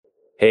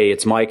Hey,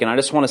 it's Mike, and I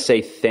just want to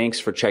say thanks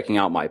for checking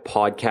out my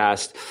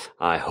podcast.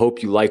 I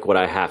hope you like what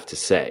I have to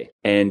say.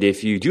 And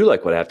if you do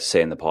like what I have to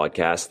say in the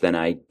podcast, then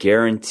I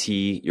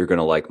guarantee you're going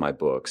to like my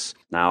books.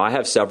 Now, I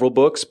have several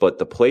books, but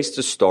the place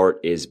to start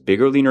is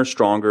Bigger, Leaner,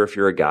 Stronger if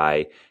you're a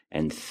guy,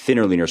 and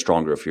Thinner, Leaner,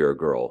 Stronger if you're a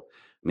girl.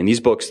 I mean,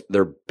 these books,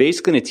 they're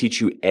basically going to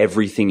teach you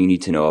everything you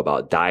need to know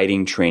about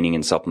dieting, training,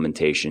 and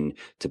supplementation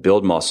to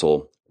build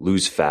muscle,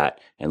 lose fat,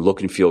 and look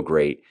and feel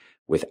great,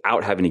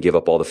 without having to give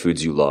up all the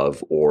foods you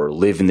love or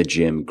live in the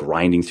gym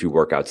grinding through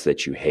workouts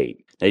that you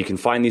hate. Now, you can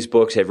find these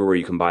books everywhere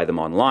you can buy them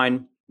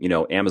online. You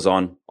know,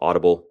 Amazon,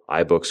 Audible,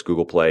 iBooks,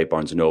 Google Play,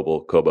 Barnes &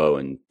 Noble, Kobo,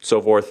 and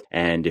so forth.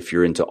 And if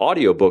you're into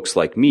audiobooks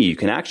like me, you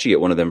can actually get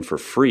one of them for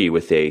free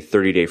with a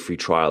 30-day free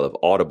trial of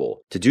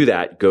Audible. To do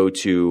that, go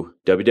to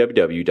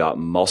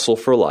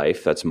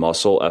www.muscleforlife, that's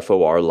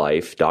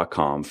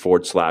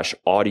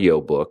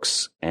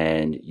muscleforlife.com/audiobooks,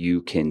 and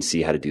you can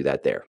see how to do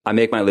that there. I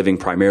make my living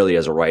primarily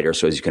as a writer,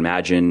 so as you can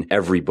imagine,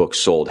 every book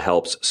sold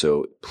helps,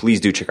 so please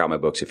do check out my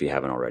books if you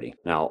haven't already.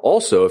 Now,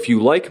 also, if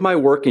you like my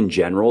work in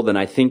general, then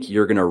I think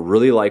you're going to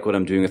really like what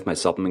I'm doing with my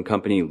supplement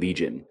company,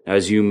 Legion.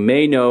 As you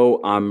may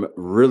know, I'm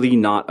really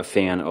not a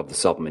fan of the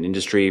supplement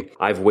industry.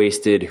 I've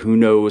wasted who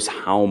knows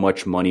how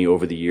much money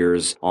over the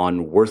years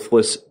on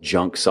worthless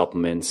junk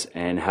supplements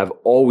and have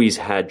always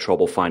had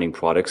trouble finding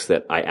products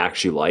that I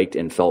actually liked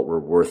and felt were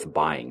worth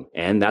buying.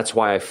 And that's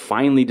why I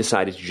finally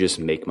decided to just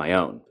make my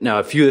own. Now,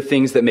 a few of the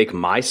things that make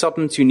my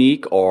supplements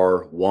unique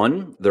are: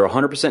 1, they're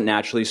 100%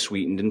 naturally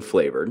sweetened and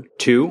flavored.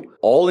 2,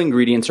 all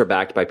ingredients are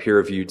backed by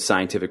peer-reviewed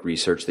scientific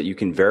research that you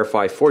can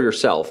verify for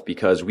yourself,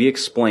 because we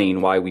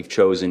explain why we've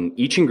chosen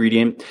each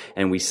ingredient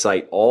and we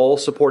cite all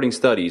supporting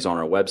studies on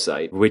our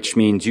website, which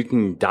means you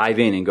can dive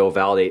in and go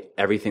validate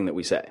everything that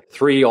we say.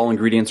 3, all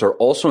ingredients are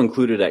also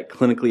included at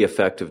clinically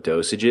effective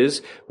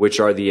dosages, which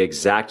are the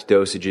exact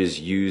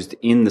dosages used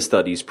in the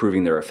studies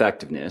proving their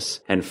effectiveness.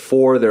 And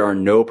 4, there are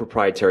no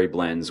proprietary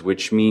blends,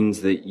 which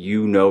means that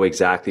you know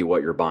exactly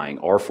what you're buying.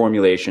 Our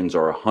formulations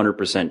are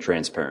 100%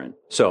 transparent.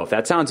 So if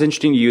that sounds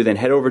interesting to you, then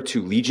head over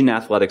to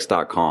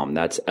legionathletics.com.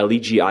 That's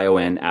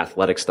Legion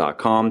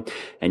athletics.com,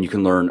 and you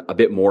can learn a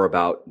bit more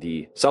about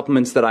the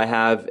supplements that I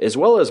have, as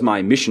well as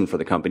my mission for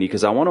the company,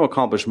 because I want to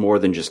accomplish more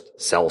than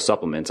just sell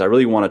supplements. I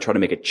really want to try to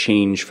make a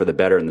change for the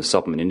better in the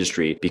supplement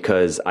industry,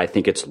 because I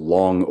think it's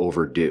long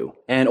overdue.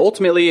 And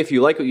ultimately, if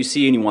you like what you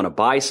see and you want to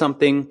buy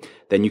something,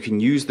 then you can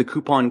use the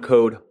coupon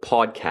code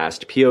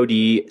PODCAST,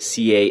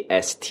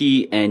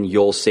 PODCAST, and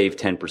you'll save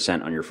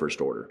 10% on your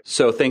first order.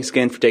 So thanks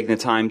again for taking the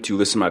time to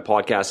listen to my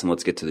podcast, and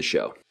let's get to the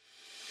show.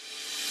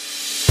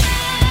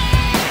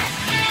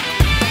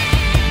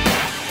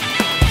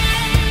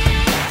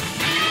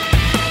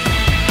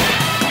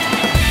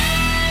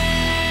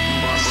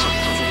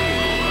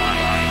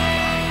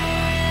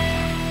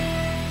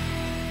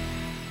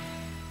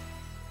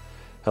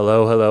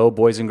 Hello,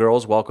 boys and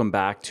girls. Welcome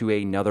back to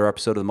another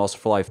episode of the Muscle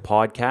for Life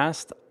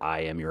podcast.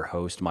 I am your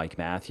host, Mike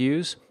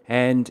Matthews.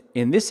 And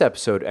in this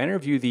episode, I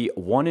interview the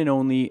one and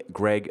only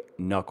Greg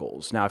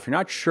Nuckols. Now, if you're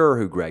not sure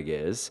who Greg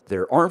is,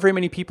 there aren't very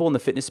many people in the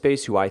fitness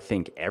space who I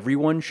think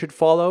everyone should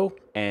follow,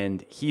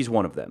 and he's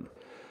one of them.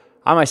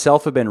 I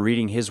myself have been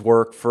reading his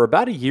work for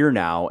about a year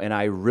now, and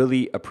I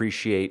really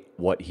appreciate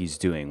what he's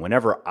doing.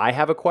 Whenever I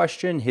have a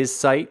question, his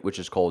site, which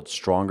is called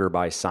Stronger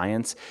by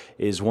Science,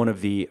 is one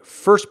of the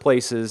first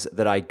places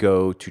that I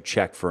go to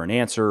check for an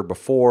answer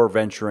before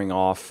venturing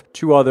off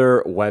to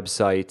other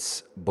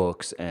websites,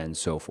 books, and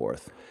so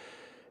forth.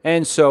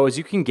 And so, as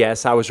you can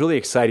guess, I was really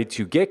excited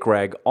to get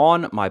Greg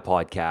on my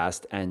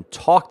podcast and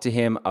talk to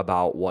him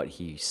about what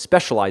he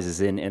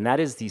specializes in, and that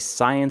is the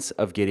science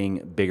of getting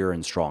bigger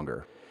and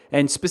stronger.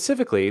 And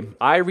specifically,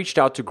 I reached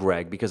out to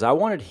Greg because I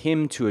wanted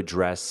him to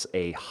address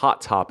a hot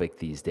topic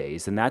these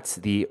days, and that's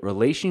the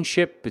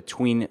relationship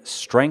between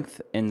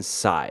strength and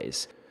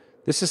size.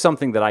 This is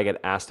something that I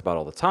get asked about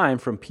all the time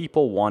from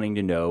people wanting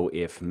to know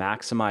if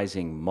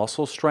maximizing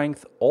muscle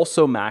strength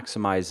also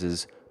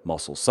maximizes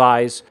muscle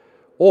size,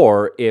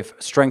 or if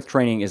strength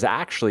training is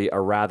actually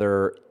a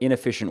rather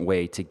inefficient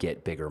way to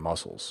get bigger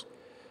muscles.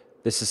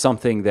 This is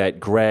something that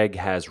Greg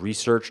has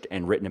researched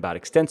and written about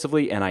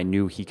extensively, and I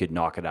knew he could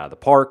knock it out of the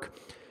park,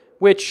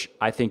 which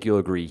I think you'll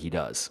agree he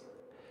does.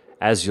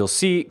 As you'll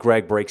see,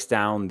 Greg breaks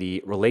down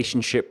the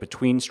relationship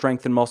between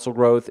strength and muscle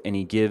growth, and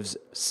he gives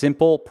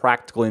simple,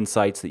 practical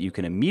insights that you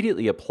can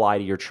immediately apply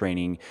to your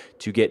training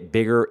to get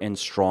bigger and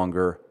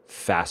stronger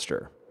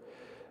faster.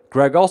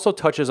 Greg also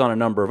touches on a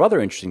number of other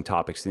interesting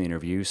topics in the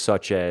interview,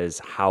 such as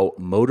how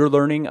motor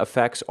learning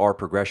affects our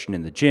progression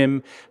in the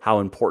gym,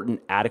 how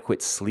important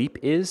adequate sleep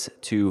is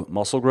to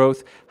muscle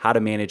growth, how to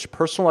manage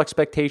personal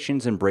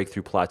expectations and break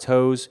through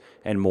plateaus,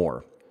 and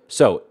more.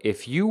 So,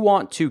 if you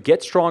want to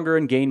get stronger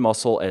and gain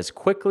muscle as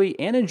quickly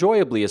and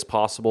enjoyably as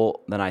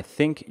possible, then I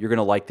think you're going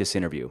to like this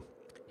interview.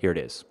 Here it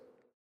is.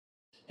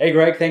 Hey,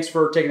 Greg, thanks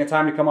for taking the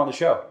time to come on the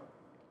show.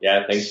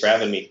 Yeah, thanks for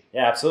having me.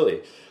 Yeah,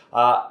 absolutely.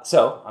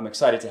 So I'm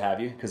excited to have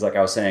you because, like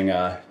I was saying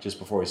just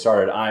before we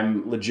started,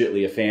 I'm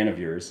legitimately a fan of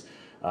yours.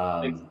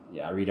 I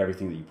read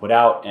everything that you put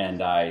out,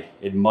 and I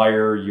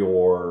admire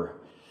your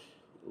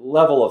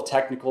level of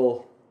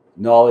technical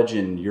knowledge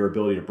and your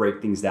ability to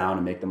break things down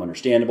and make them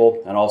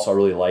understandable. And also I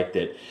really like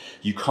that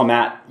you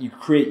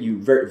create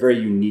very, very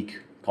unique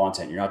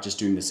content. You're not just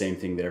doing the same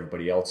thing that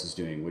everybody else is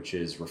doing, which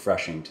is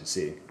refreshing to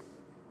see.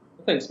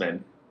 Thanks,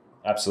 man.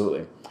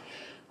 Absolutely.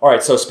 All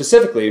right, so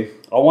specifically,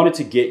 I wanted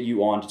to get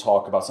you on to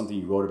talk about something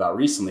you wrote about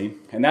recently,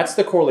 and that's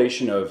the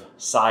correlation of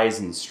size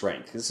and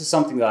strength. This is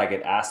something that I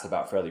get asked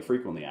about fairly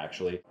frequently,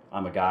 actually.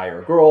 I'm a guy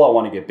or a girl, I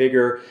want to get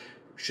bigger.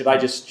 Should I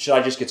just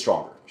get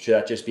stronger? Should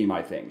that just be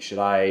my thing? Should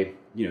I,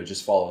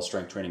 just follow a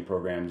strength training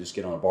program, just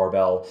get on a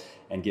barbell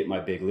and get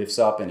my big lifts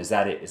up? And is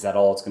that it? Is that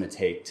all it's going to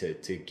take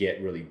to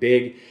get really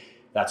big?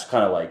 That's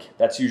kind of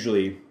that's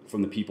usually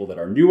from the people that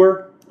are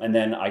newer. And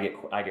then I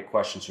get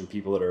questions from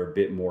people that are a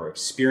bit more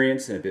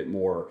experienced and a bit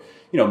more,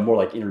 more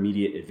like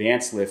intermediate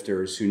advanced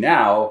lifters who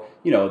now,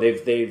 their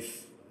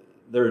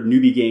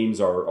newbie gains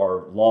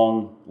are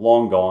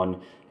long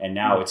gone. And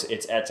now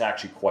it's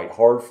actually quite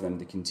hard for them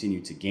to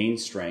continue to gain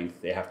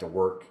strength. They have to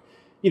work,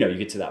 you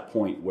get to that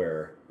point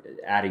where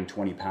adding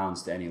 20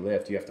 pounds to any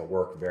lift, you have to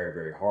work very,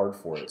 very hard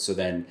for it. So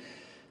then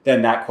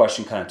that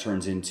question kind of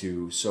turns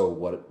into, so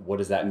what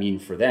does that mean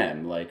for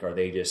them? Like, are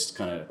they just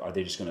going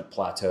to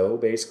plateau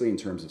basically in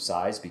terms of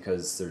size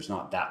because there's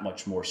not that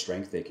much more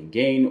strength they can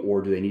gain,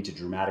 or do they need to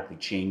dramatically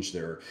change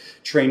their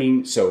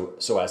training so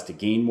as to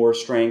gain more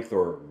strength,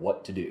 or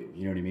what to do?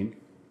 You know what I mean?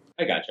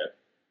 I gotcha.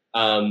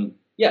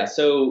 Yeah.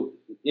 So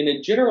in a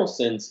general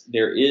sense,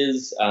 there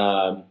is,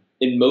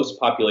 in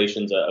most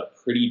populations, a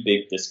pretty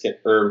big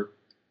disconnect, or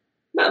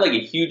not like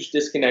a huge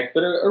disconnect,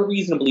 but a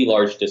reasonably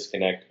large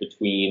disconnect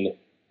between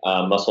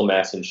muscle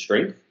mass and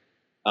strength.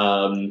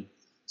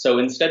 So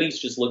in studies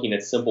just looking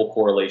at simple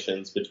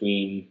correlations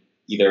between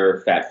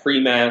either fat-free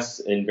mass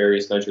and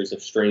various measures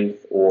of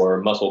strength, or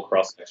muscle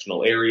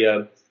cross-sectional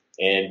area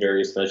and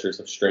various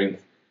measures of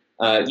strength,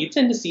 you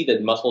tend to see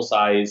that muscle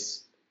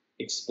size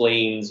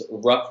explains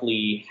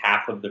roughly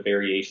half of the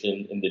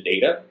variation in the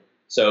data.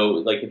 So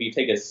like if you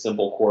take a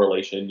simple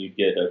correlation, you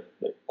get a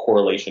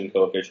correlation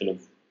coefficient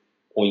of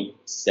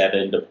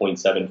 0.7 to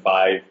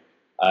 0.75.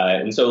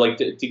 And so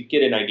to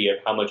get an idea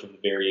of how much of the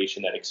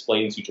variation that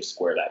explains, you just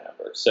square that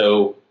number.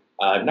 So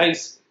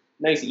nice,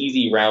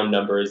 easy round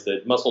number is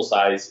that muscle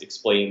size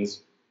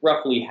explains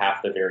roughly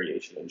half the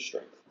variation in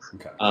strength.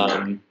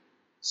 Okay.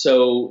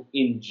 So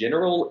in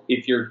general,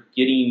 if you're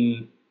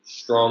getting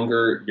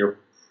stronger, you're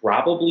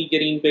probably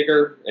getting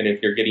bigger. And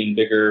if you're getting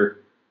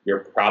bigger, you're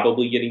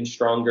probably getting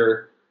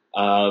stronger.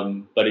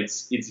 But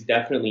it's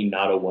definitely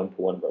not a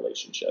one-to-one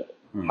relationship.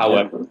 Mm-hmm.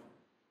 However,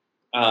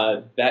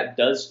 that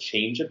does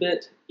change a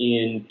bit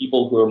in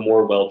people who are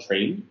more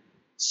well-trained.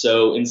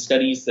 So in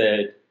studies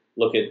that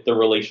look at the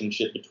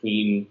relationship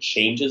between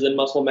changes in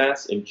muscle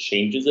mass and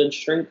changes in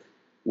strength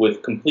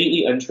with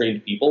completely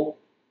untrained people,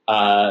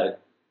 kind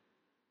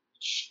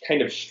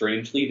of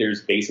strangely,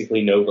 there's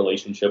basically no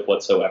relationship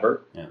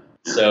whatsoever. Yeah.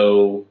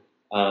 So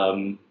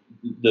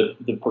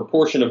the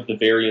proportion of the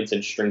variance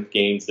in strength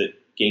gains that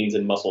gains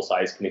in muscle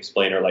size can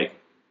explain are like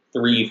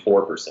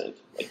 3-4%.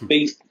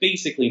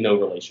 Basically no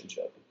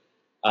relationship.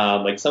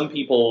 Some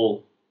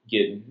people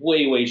get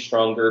way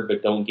stronger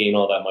but don't gain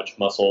all that much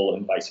muscle,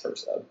 and vice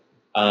versa.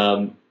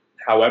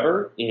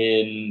 However,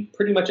 in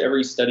pretty much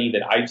every study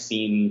that I've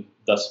seen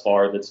thus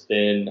far that's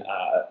been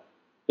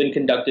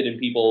conducted in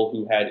people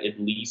who had at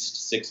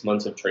least 6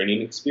 months of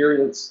training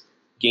experience,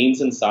 gains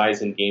in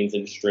size and gains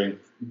in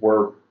strength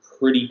were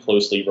pretty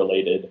closely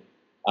related,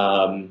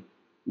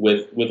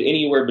 with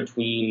anywhere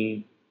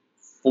between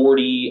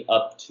 40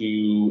 up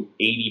to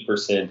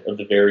 80% of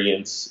the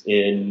variance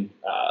in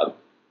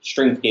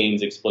strength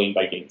gains explained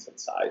by gains in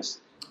size.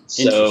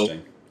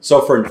 Interesting. So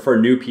for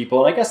new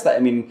people, and I guess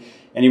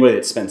anybody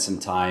that spent some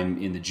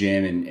time in the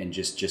gym and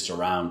just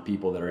around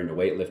people that are into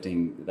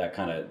weightlifting,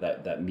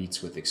 that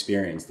meets with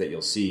experience, that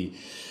you'll see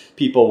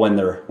people when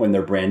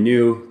they're brand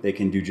new, they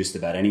can do just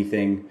about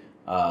anything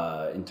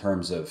in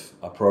terms of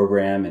a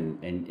program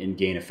and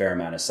gain a fair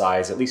amount of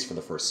size, at least for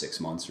the first 6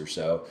 months or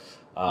so.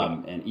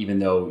 And even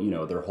though,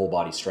 their whole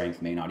body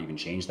strength may not even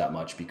change that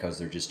much because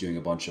they're just doing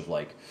a bunch of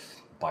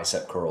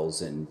bicep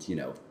curls and,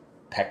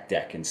 pec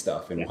deck and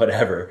stuff and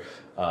whatever.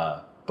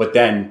 But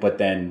then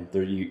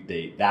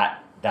that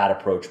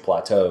approach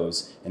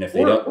plateaus. And if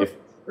they don't, there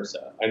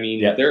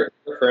are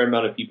a fair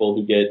amount of people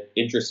who get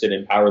interested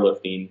in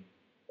powerlifting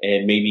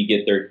and maybe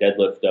get their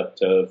deadlift up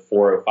to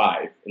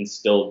 405 and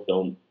still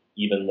don't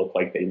even look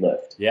like they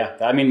lift. Yeah.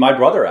 My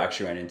brother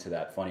actually ran into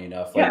that, funny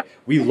enough.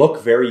 We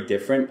look very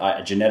different.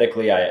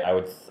 Genetically, I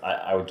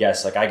would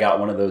guess, I got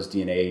one of those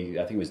DNA,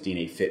 I think it was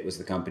DNA Fit was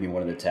the company,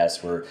 one of the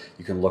tests where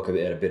you can look at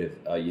a bit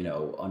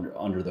of,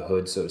 under the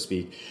hood, so to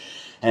speak.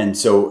 And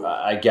so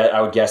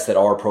I would guess that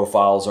our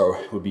profiles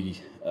would be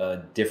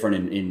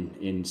different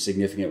in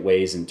significant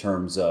ways in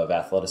terms of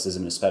athleticism,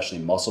 and especially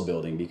muscle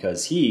building,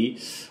 because he,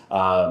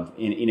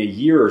 in a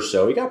year or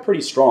so, he got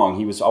pretty strong.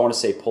 He was, I want to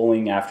say,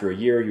 pulling after a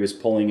year, he was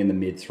pulling in the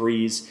mid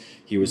threes.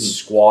 He was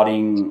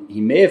squatting. He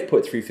may have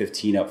put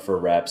 315 up for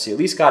reps. He at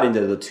least got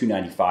into the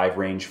 295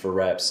 range for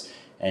reps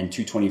and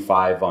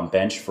 225 on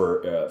bench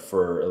for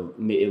at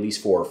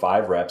least 4 or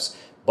 5 reps.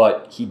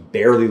 but he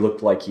barely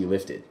looked like he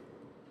lifted.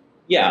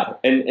 Yeah,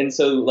 and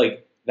so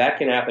like that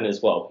can happen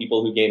as well.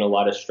 People who gain a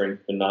lot of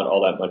strength but not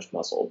all that much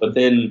muscle. But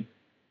then,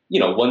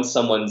 once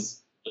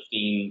someone's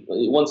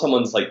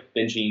like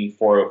benching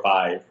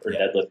 405 or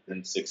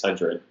deadlifting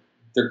 600,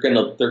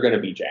 they're gonna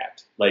be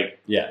jacked. Like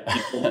Yeah.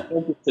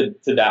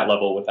 to that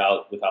level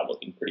without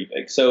looking pretty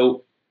big.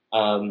 So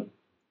both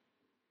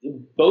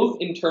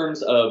in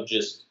terms of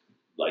just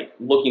like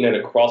looking at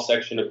a cross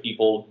section of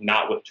people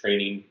not with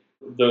training,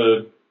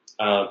 the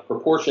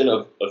proportion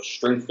of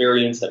strength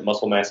variance that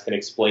muscle mass can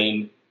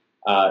explain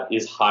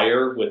is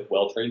higher with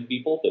well-trained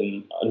people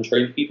than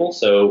untrained people.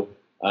 So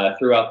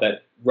throughout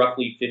that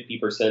roughly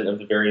 50% of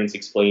the variance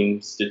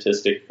explained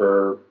statistic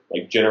for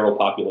like general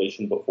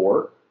population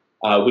before.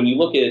 When you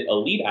look at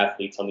elite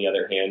athletes, on the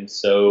other hand,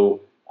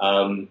 so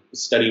a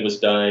study was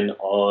done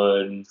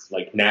on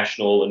like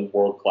national and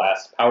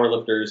world-class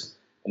powerlifters.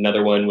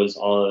 Another one was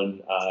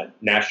on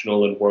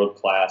national and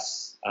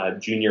world-class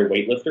junior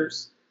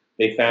weightlifters.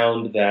 They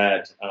found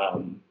that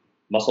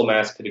muscle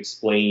mass could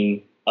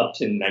explain up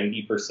to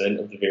 90%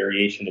 of the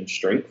variation in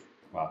strength.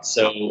 Wow.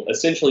 So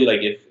essentially,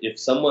 like if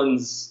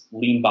someone's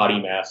lean body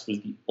mass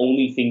was the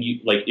only thing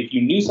if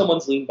you knew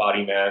someone's lean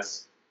body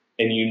mass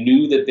and you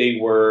knew that they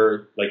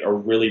were like a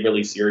really,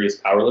 really serious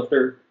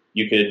powerlifter,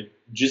 you could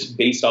just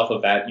based off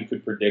of that, you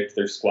could predict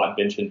their squat,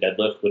 bench, and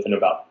deadlift within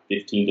about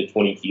 15 to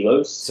 20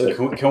 kilos.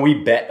 So can we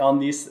bet on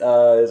these?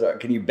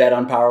 Can you bet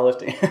on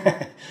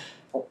powerlifting?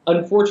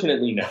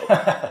 Unfortunately, no.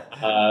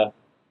 I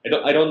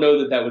don't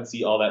know that would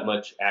see all that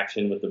much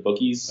action with the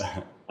bookies.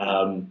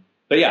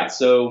 But yeah,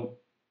 so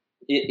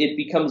it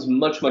becomes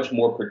much, much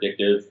more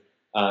predictive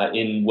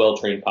in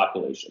well-trained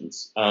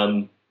populations.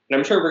 And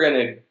I'm sure we're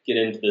going to get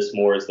into this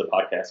more as the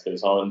podcast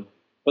goes on.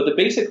 But the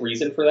basic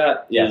reason for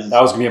that is...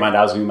 that was going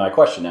to be my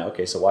question now.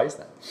 Okay, so why is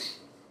that?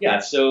 Yeah,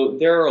 so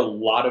there are a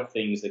lot of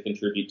things that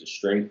contribute to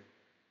strength.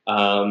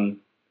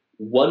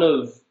 One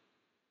of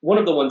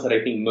the ones that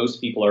I think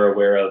most people are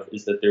aware of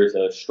is that there's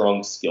a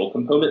strong skill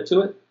component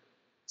to it.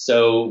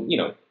 So,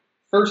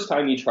 first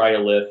time you try a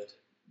lift,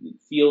 it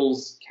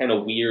feels kind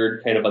of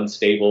weird, kind of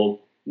unstable.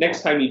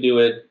 Next time you do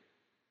it,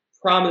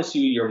 promise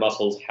you your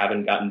muscles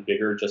haven't gotten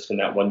bigger just in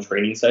that one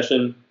training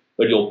session,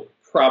 but you'll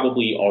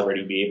probably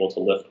already be able to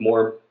lift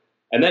more.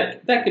 And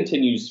that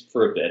continues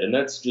for a bit, and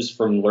that's just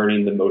from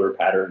learning the motor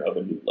pattern of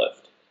a new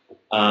lift.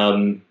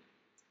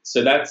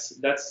 So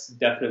that's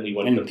definitely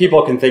one. And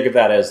people can think of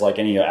that as like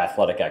any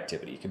athletic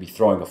activity. It could be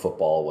throwing a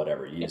football,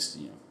 whatever. Yeah,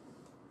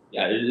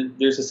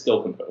 there's a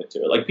skill component to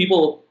it. Like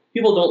people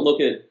don't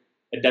look at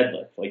a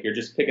deadlift like you're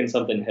just picking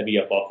something heavy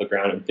up off the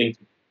ground and think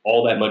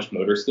all that much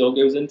motor skill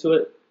goes into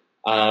it.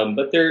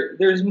 But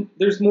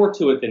there's more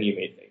to it than you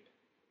may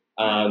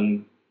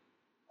think.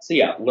 So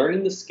yeah,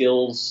 learning the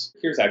skills.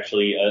 Here's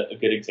actually a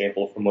good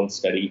example from one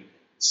study.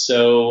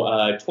 So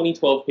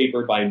 2012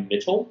 paper by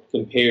Mitchell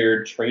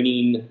compared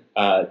training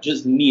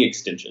just knee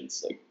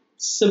extensions, like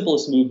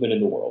simplest movement in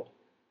the world,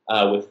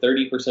 with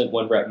 30%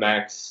 one rep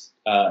max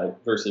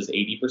versus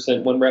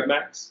 80% one rep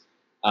max.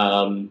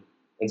 And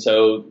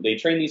so they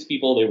trained these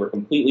people. They were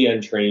completely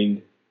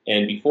untrained.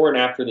 And before and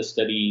after the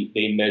study,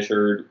 they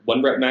measured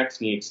one rep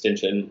max knee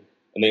extension.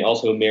 And they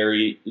also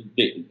measured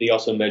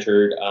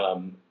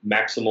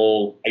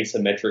maximal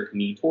isometric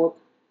knee torque.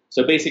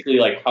 So basically,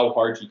 like how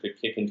hard you could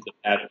kick into the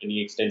pad of a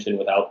knee extension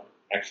without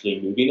actually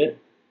moving it.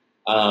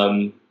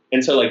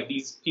 And so like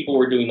these people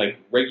were doing like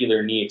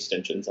regular knee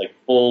extensions, like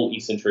full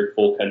eccentric,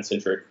 full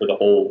concentric for the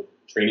whole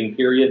training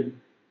period.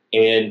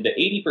 And the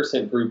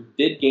 80% group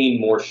did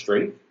gain more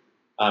strength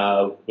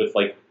with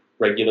like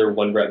regular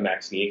one rep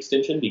max knee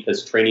extension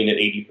because training at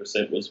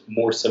 80% was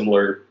more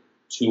similar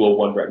to a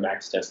one rep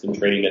max test than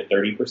training at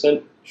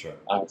 30%. Sure.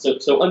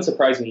 So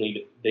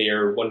unsurprisingly,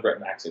 their one rep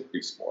max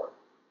increased more.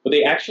 But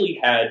they actually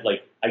had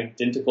like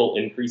identical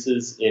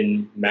increases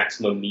in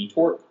maximum knee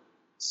torque.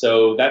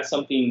 So that's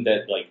something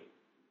that like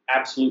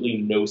absolutely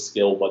no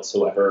skill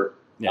whatsoever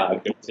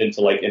goes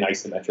into like an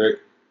isometric.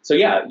 So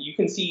yeah, you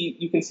can see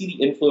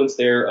the influence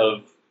there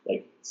of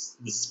like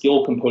the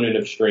skill component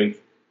of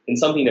strength in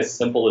something as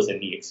simple as a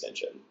knee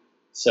extension.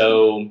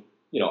 So,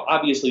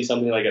 obviously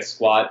something like a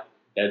squat,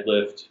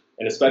 deadlift,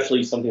 and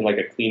especially something like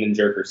a clean and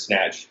jerk or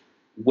snatch,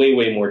 way,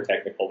 way more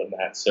technical than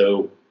that.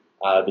 So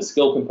the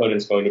skill component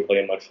is going to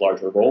play a much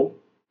larger role.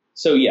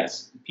 So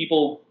yes,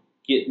 people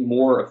get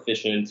more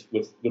efficient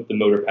with the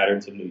motor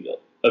patterns of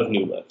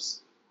new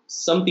lifts.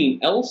 Something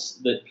else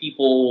that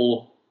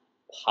people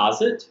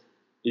posit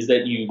is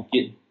that you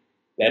get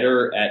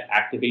better at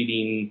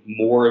activating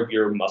more of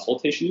your muscle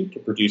tissue to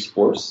produce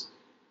force.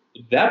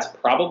 That's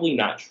probably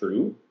not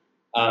true.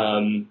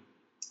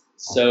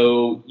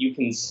 So you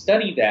can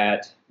study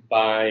that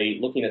by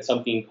looking at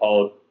something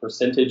called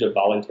percentage of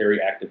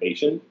voluntary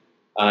activation.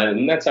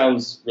 And that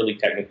sounds really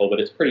technical, but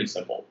it's pretty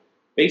simple.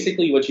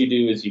 Basically, what you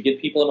do is you get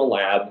people in a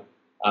lab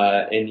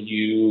and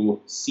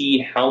you see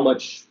how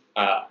much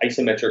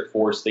isometric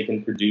force they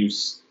can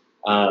produce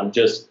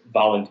just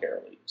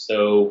voluntarily.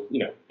 So,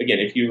 again,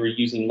 if you were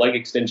using leg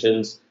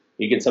extensions,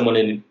 you get someone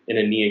in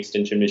a knee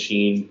extension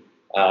machine,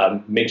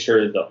 make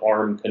sure the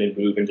arm couldn't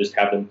move, and just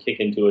have them kick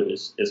into it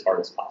as hard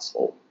as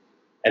possible.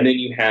 And then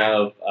you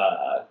have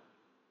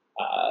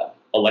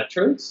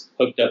electrodes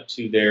hooked up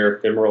to their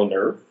femoral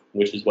nerve,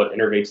 which is what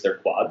innervates their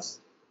quads,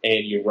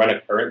 and you run a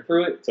current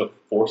through it to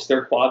force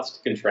their quads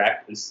to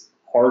contract as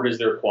hard as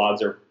their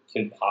quads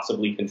can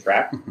possibly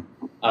contract,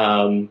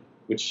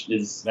 which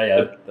is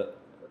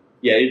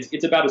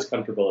it's about as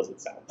comfortable as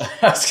it sounds.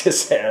 I was gonna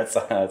say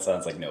that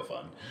sounds like no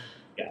fun.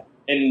 Yeah,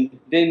 and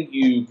then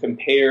you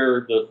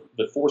compare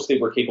the force they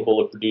were capable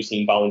of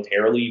producing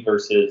voluntarily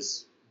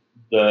versus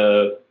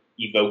the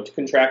evoked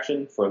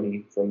contraction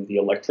from the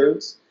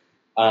electrodes.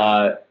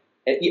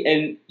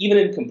 And even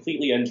in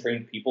completely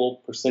untrained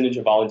people, percentage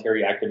of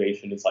voluntary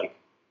activation is like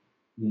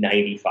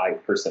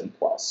 95%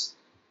 plus.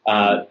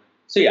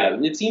 So yeah,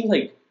 it seems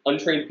like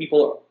untrained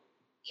people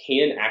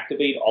can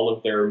activate all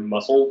of their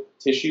muscle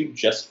tissue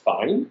just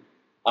fine.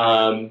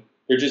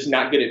 They're just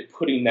not good at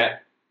putting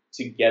that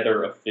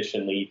together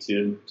efficiently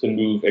to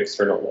move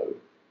external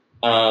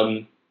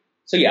load.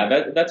 So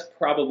yeah, that's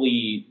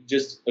probably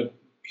just a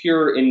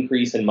pure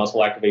increase in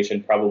muscle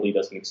activation probably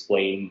doesn't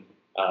explain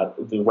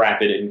the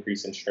rapid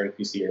increase in strength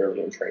you see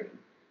early in training.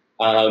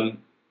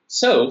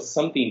 So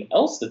something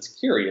else that's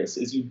curious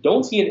is you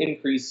don't see an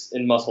increase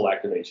in muscle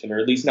activation, or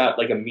at least not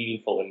like a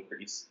meaningful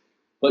increase,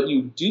 but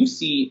you do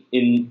see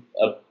in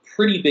a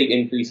pretty big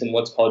increase in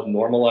what's called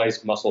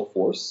normalized muscle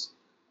force.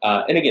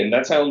 And again,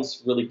 that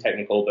sounds really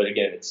technical, but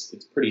again, it's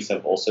pretty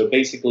simple. So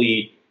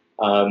basically,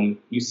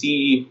 you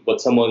see what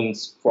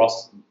someone's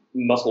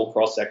muscle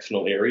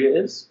cross-sectional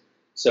area is.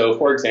 So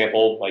for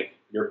example, like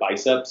your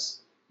biceps,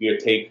 you would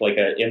take like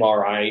an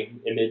MRI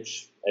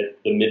image at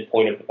the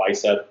midpoint of the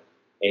bicep,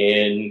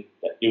 and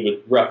it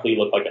would roughly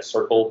look like a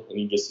circle, and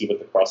you just see what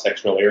the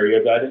cross-sectional area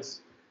of that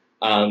is.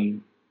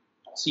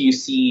 So you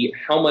see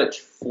how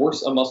much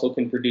force a muscle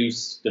can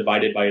produce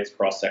divided by its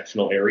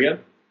cross-sectional area,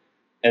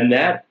 and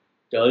that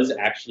does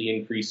actually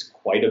increase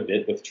quite a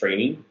bit with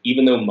training,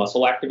 even though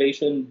muscle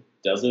activation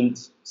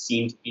doesn't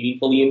seem to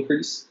meaningfully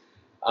increase.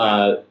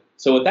 So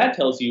what that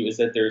tells you is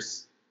that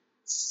there's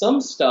some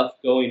stuff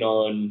going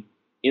on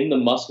in the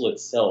muscle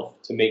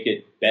itself to make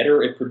it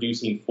better at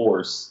producing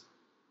force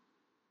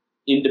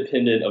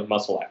independent of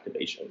muscle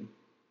activation.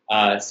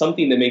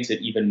 Something that makes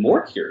it even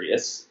more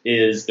curious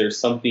is there's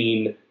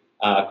something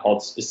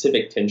called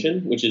specific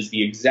tension, which is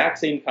the exact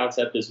same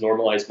concept as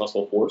normalized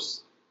muscle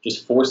force,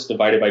 just force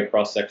divided by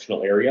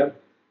cross-sectional area,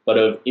 but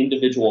of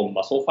individual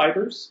muscle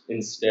fibers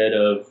instead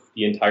of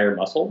the entire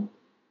muscle.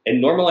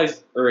 And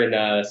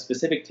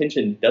specific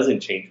tension doesn't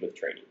change with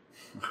training.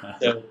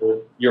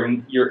 So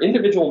your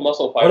individual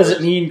muscle fibers. What does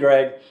it mean,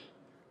 Greg?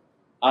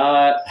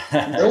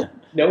 No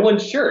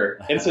one's sure,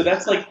 and so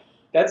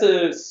that's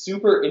a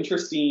super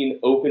interesting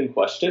open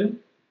question.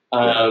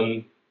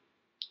 That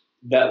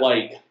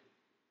like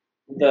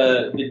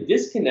the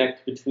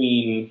disconnect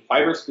between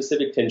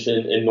fiber-specific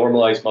tension and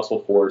normalized muscle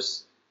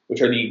force,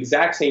 which are the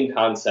exact same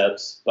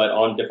concepts but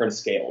on different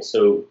scales.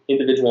 So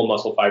individual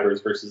muscle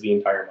fibers versus the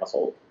entire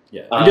muscle.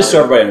 Yeah, and just so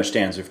everybody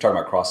understands, we've talked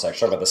about cross-section,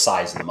 talking about the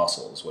size of the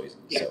muscles,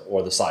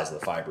 or the size of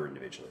the fiber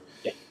individually.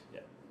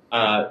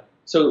 Yeah.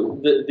 So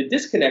the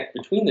disconnect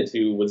between the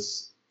two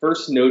was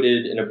first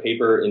noted in a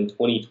paper in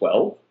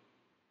 2012.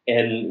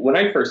 And when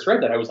I first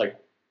read that, I was like,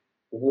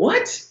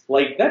 what?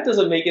 Like, that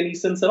doesn't make any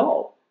sense at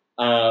all.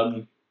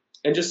 And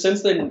just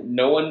since then,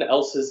 no one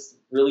else has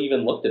really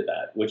even looked at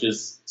that, which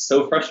is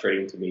so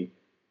frustrating to me.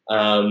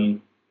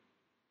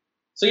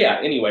 So yeah,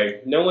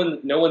 anyway, no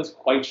one's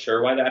quite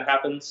sure why that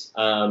happens.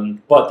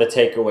 But the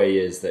takeaway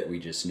is that we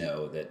just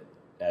know that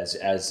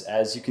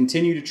as you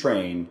continue to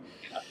train,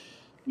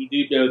 we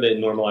do know that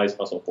normalized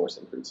muscle force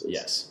increases.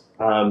 Yes.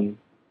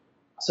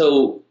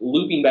 So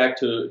looping back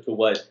to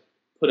what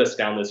put us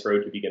down this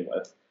road to begin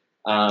with,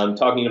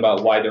 talking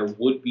about why there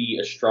would be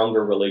a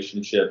stronger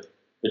relationship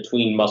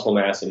between muscle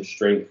mass and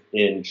strength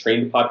in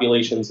trained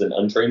populations and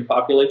untrained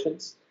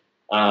populations.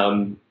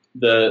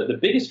 The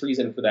biggest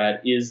reason for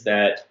that is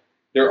that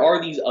there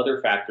are these other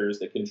factors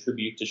that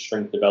contribute to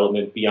strength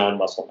development beyond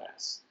muscle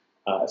mass.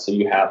 So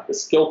you have the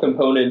skill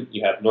component,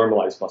 you have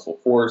normalized muscle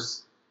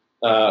force,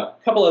 a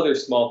couple other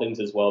small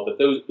things as well, but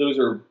those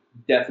are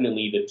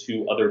definitely the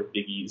two other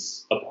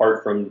biggies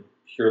apart from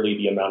purely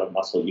the amount of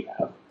muscle you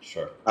have.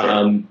 Sure.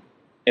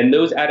 And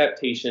those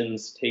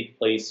adaptations take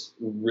place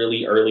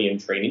really early in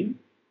training.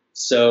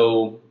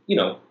 So,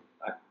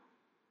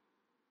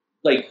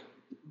 like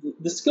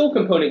the skill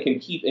component can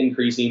keep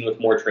increasing with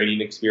more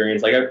training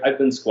experience. Like I've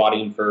been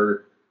squatting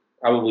for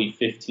probably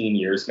 15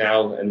 years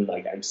now, and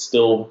like I'm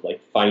still like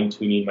fine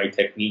tuning my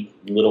technique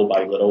little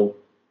by little.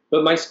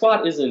 But my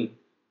squat isn't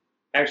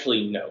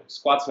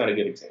squat's not a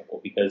good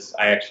example because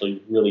I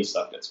actually really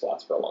sucked at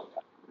squats for a long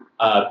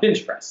time.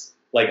 Bench press.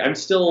 Like I'm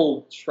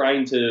still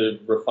trying to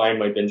refine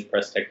my bench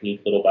press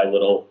technique little by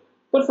little,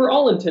 but for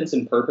all intents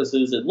and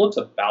purposes, it looks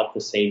about the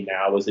same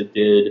now as it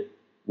did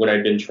when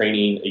I'd been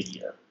training a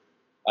year.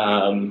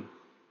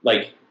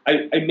 Like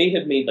I may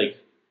have made like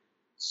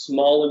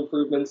small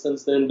improvements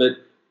since then, but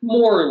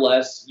more or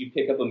less you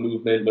pick up a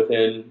movement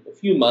within a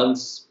few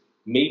months,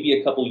 maybe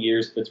a couple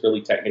years if it's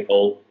really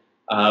technical.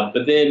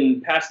 But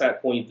then past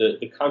that point,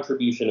 the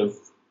contribution of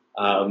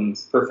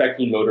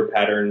perfecting motor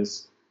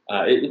patterns,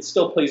 it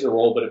still plays a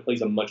role, but it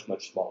plays a much,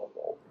 much smaller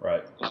role.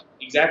 Right.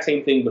 Exact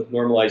same thing with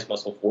normalized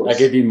muscle force. That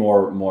could be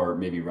more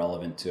maybe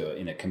relevant to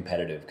in a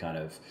competitive kind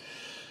of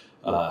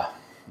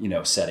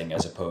setting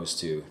as opposed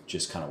to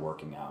just kind of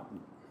working out.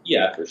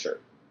 Yeah, for sure.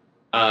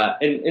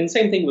 And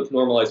same thing with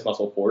normalized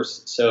muscle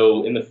force.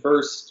 So in the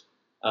first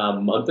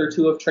month or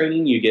two of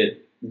training, you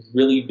get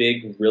really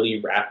big, really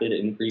rapid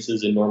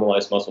increases in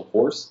normalized muscle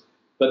force.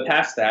 But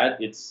past that,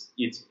 it's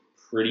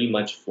pretty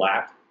much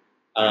flat.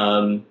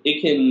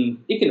 It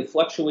can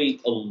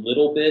fluctuate a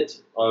little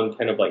bit on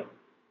kind of like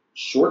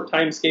short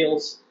time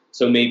scales.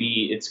 So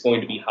maybe it's going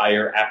to be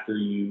higher after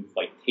you've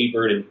like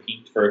tapered and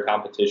peaked for a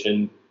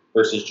competition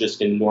versus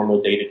just in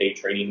normal day-to-day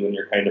training when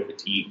you're kind of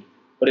fatigued.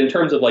 But in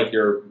terms of like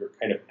your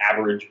kind of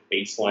average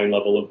baseline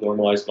level of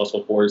normalized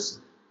muscle force,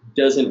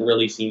 doesn't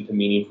really seem to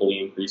meaningfully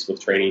increase with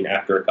training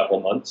after a couple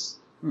months.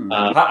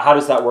 How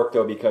does that work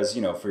though? Because,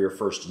 for your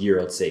first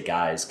year, let's say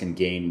guys can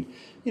gain,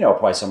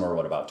 probably somewhere,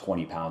 about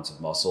 20 pounds of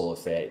muscle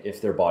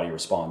if their body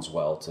responds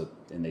well to,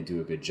 and they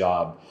do a good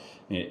job.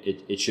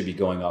 It should be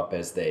going up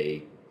as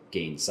they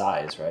gain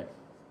size, right?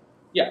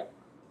 Yeah.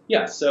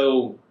 Yeah.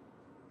 So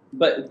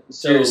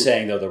you're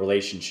saying though the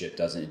relationship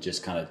doesn't, it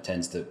just kind of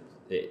tends to,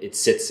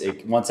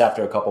 once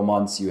after a couple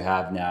months you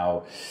have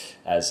now,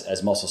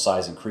 as muscle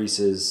size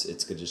increases,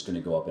 it's just going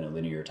to go up in a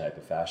linear type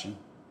of fashion.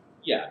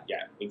 Yeah,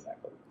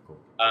 exactly. Cool.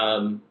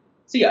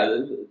 So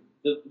yeah,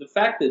 the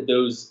fact that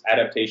those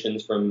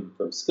adaptations from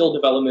skill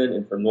development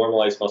and from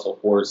normalized muscle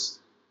force,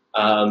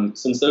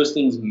 since those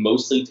things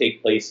mostly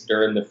take place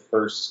during the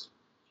first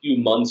few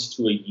months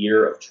to a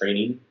year of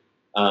training,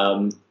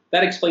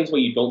 that explains why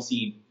you don't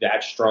see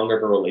that strong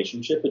of a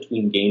relationship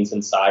between gains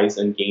in size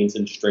and gains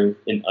in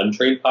strength in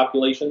untrained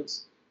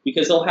populations,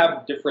 because they'll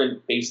have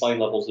different baseline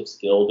levels of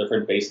skill,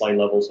 different baseline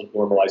levels of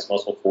normalized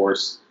muscle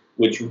force,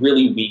 which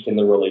really weaken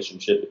the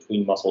relationship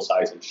between muscle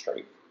size and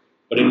strength.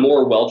 But in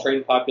more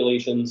well-trained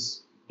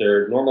populations,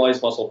 their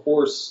normalized muscle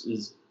force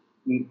is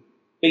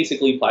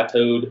basically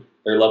plateaued,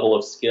 their level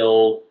of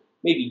skill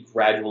maybe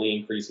gradually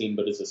increasing,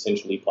 but is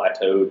essentially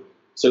plateaued.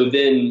 So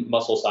then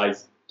muscle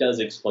size does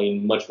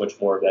explain much,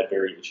 much more of that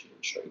variation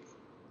in strength.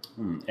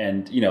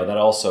 And, that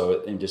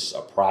also, and just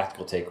a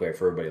practical takeaway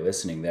for everybody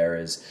listening there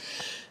is,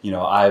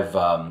 I've,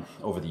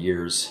 over the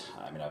years,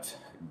 I've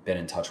been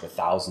in touch with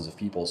thousands of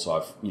people. So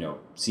I've,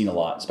 seen a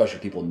lot, especially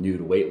people new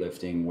to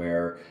weightlifting,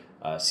 where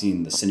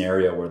seen the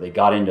scenario where they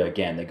got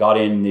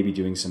in maybe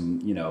doing some,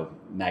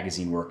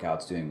 magazine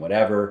workouts, doing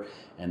whatever.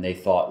 And they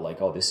thought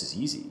like, oh, this is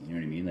easy. You know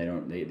what I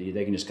mean?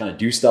 They can just kind of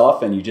do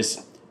stuff, and you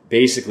just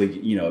basically,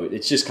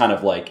 it's just kind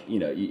of like,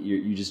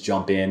 you just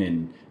jump in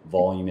and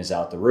volume is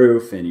out the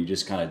roof and you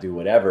just kind of do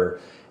whatever.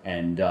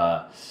 And,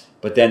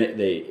 but then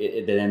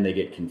they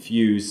get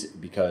confused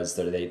because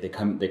they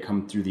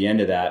come through the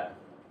end of that,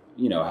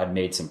 had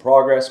made some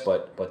progress,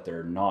 but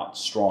they're not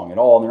strong at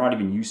all. And they're not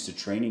even used to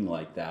training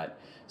like that.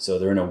 So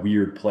they're in a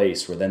weird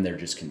place where then they're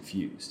just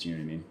confused. You know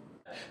what I mean?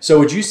 So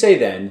would you say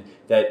then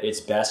that it's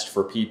best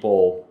for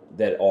people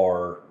that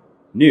are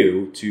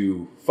new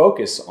to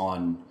focus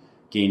on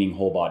gaining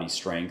whole body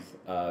strength,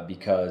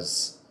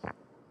 because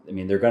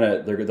they're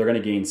gonna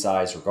gain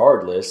size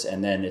regardless,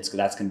 and then that's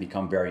going to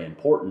become very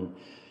important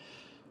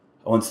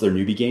once their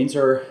newbie gains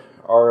are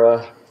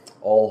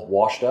all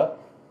washed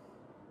up?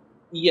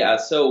 Yeah.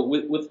 So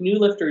with new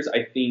lifters,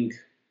 I think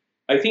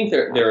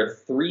there are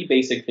three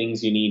basic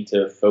things you need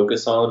to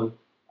focus on,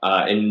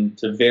 and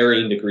to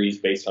varying degrees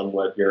based on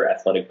what your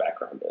athletic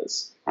background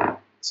is.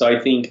 So I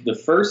think the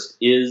first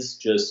is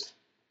just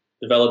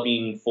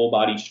developing full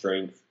body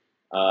strength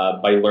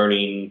by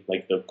learning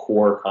like the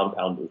core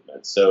compound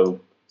movements. So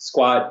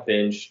squat,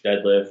 bench,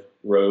 deadlift,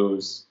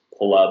 rows,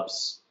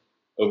 pull-ups,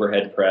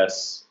 overhead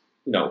press,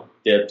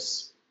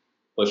 dips,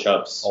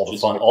 push-ups.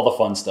 All the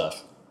fun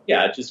stuff.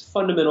 Yeah, just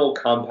fundamental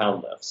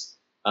compound lifts.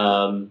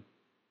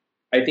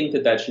 I think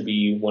that should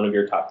be one of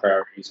your top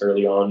priorities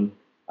early on.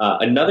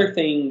 Another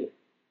thing,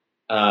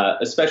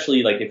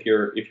 especially like if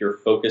you're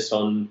focused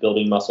on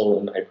building muscle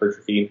and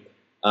hypertrophy,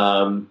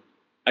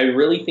 I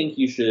really think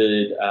you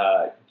should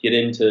get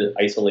into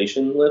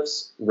isolation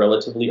lifts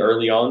relatively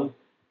early on,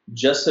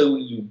 just so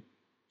you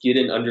get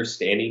an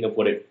understanding of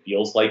what it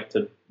feels like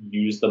to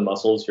use the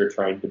muscles you're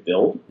trying to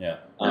build. Yeah.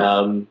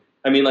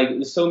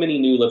 Like so many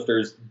new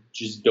lifters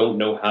just don't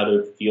know how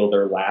to feel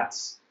their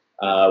lats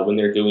when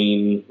they're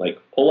doing like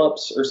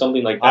pull-ups or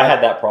something like that. I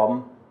had that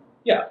problem.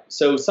 Yeah.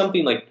 So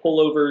something like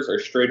pullovers or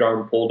straight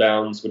arm pull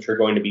downs, which are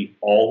going to be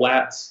all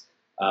lats,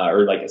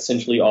 or like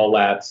essentially all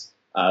lats,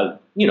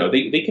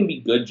 they can be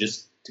good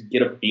just to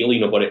get a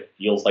feeling of what it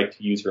feels like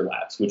to use your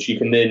lats, which you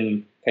can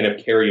then kind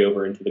of carry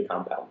over into the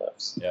compound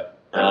lifts. Yeah.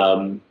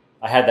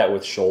 I had that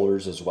with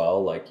shoulders as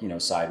well, like,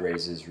 side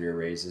raises, rear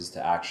raises,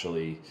 to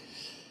actually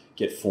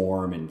get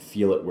form and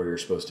feel it where you're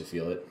supposed to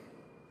feel it.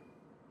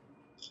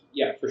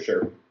 Yeah, for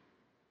sure.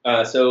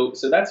 So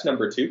that's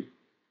number two.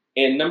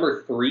 And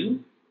number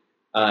three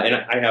and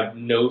I have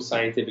no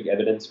scientific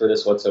evidence for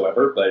this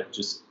whatsoever, but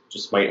just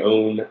my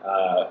own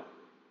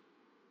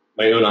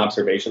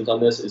observations on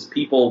this is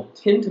people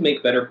tend to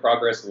make better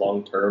progress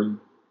long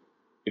term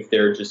if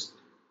they're just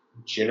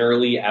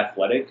generally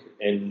athletic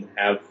and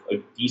have a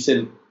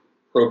decent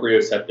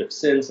proprioceptive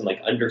sense and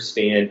like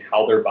understand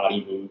how their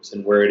body moves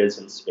and where it is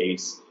in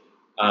space.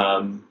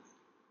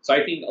 So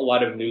I think a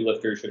lot of new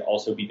lifters should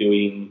also be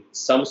doing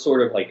some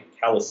sort of like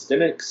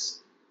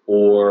calisthenics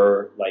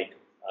or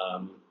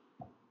um,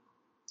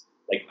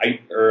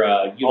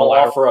 I'll unilateral.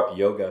 offer up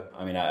yoga.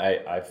 I mean,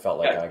 I felt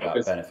like Yeah, I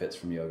got benefits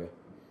from yoga.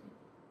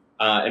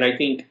 and I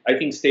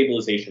think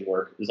stabilization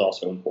work is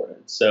also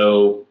important.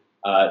 So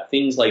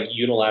things like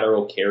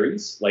unilateral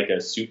carries, like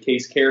a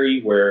suitcase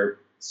carry, where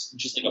it's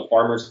just like a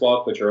farmer's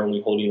walk, but you're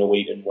only holding a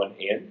weight in one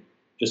hand.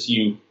 Just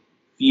you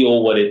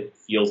feel what it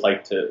feels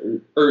like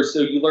or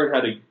so you learn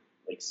how to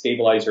like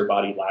stabilize your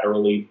body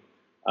laterally.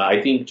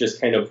 I think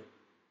just kind of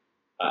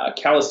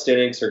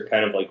calisthenics are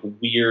kind of like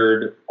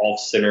weird,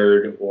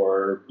 off-centered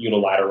or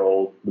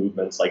unilateral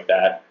movements like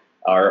that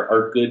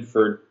are good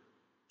for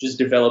just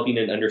developing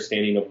an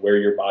understanding of where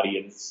your body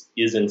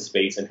is in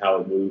space and how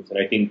it moves. And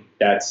I think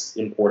that's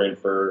important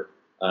for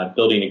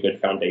building a good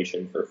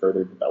foundation for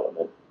further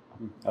development.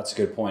 That's a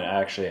good point. I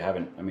actually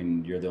haven't, I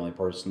mean, you're the only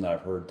person that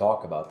I've heard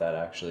talk about that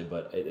actually,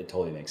 but it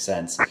totally makes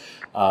sense.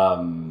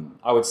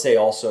 I would say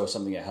also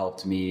something that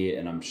helped me,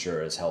 and I'm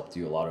sure has helped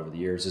you a lot over the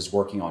years, is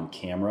working on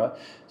camera.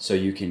 So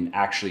you can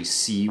actually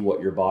see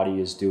what your body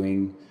is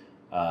doing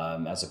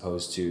as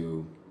opposed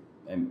to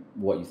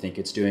what you think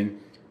it's doing.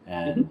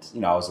 Mm-hmm.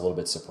 And, I was a little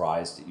bit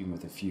surprised even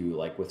with a few,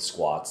 like with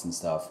squats and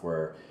stuff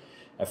where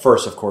at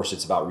first, of course,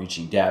 it's about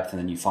reaching depth, and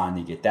then you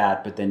finally get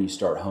that, but then you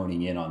start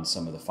honing in on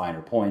some of the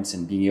finer points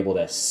and being able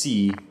to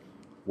see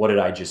what did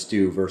I just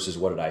do versus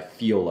what did I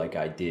feel like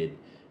I did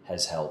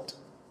has helped.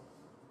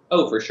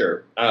 Oh, for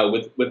sure.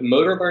 With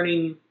motor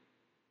learning,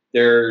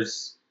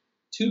 there's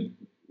two.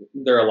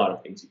 There are a lot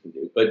of things you can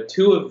do, but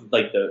two of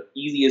like the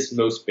easiest,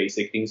 most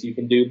basic things you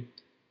can do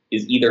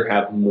is either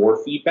have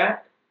more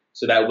feedback.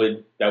 So that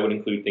would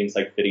include things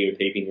like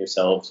videotaping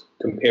yourselves,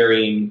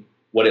 comparing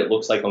what it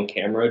looks like on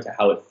camera to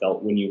how it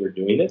felt when you were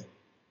doing it,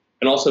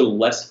 and also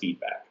less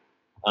feedback.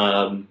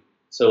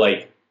 So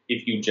like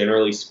if you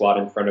generally squat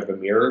in front of a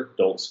mirror,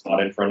 don't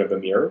squat in front of a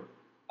mirror.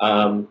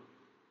 Um,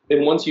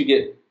 then once you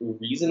get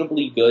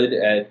reasonably good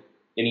at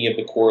any of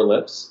the core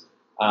lifts,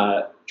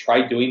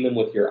 try doing them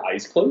with your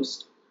eyes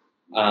closed,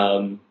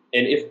 and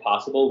if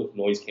possible with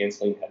noise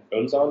canceling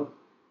headphones on,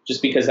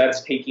 just because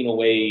that's taking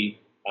away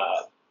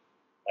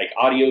like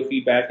audio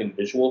feedback and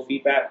visual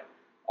feedback.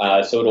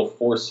 So it'll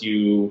force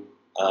you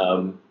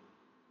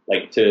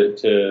like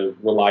to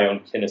rely on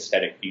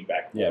kinesthetic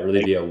feedback. Yeah,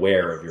 really be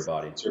aware of your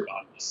body. Your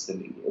body's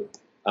sending you.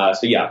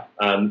 So yeah,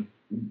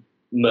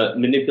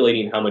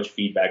 manipulating how much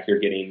feedback you're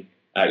getting,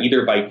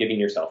 either by giving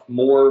yourself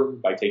more,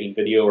 by taking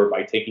video, or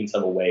by taking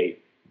some away,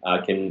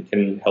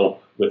 can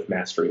help with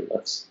mastering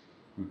lifts.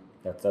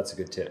 That's a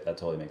good tip. That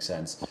totally makes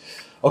sense.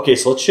 Okay,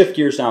 so let's shift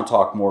gears now and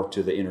talk more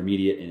to the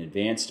intermediate and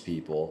advanced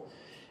people.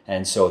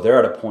 And so they're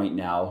at a point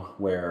now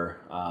where,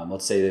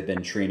 let's say they've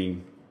been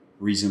training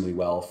reasonably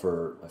well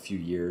for a few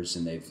years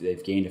and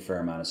they've gained a fair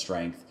amount of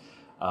strength.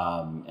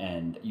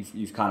 And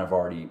you've kind of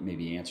already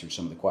maybe answered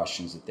some of the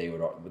questions that they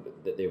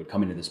would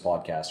come into this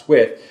podcast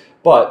with,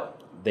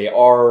 but they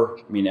are,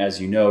 I mean, as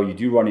you know, you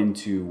do run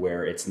into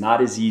where it's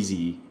not as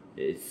easy.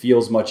 It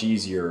feels much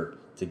easier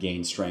to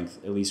gain strength,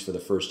 at least for the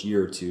first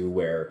year or two,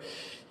 where,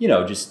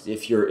 just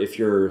if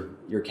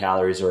your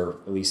calories are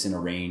at least in a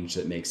range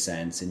that makes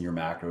sense and your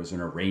macros are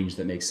in a range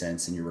that makes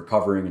sense and you're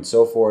recovering and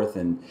so forth,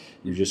 and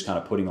you're just kind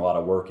of putting a lot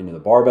of work into the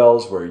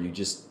barbells where you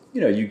just,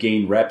 you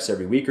gain reps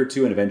every week or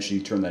two and eventually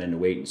you turn that into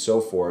weight and so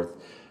forth.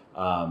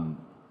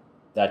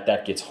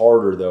 That gets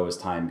harder though as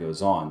time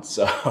goes on.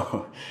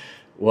 So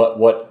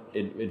what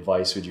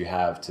advice would you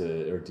have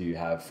or do you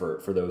have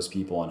for those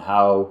people on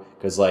how,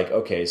 because like,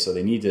 okay, so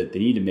they need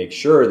to make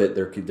sure that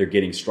they're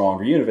getting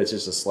stronger, even if it's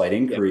just a slight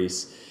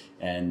increase. Yeah.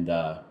 And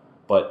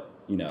but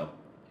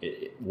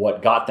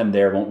what got them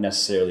there won't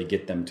necessarily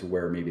get them to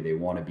where maybe they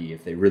want to be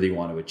if they really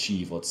want to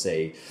achieve, let's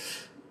say,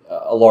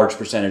 a large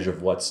percentage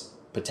of what's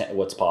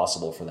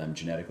possible for them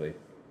genetically.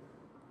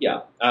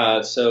 Yeah.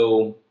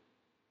 So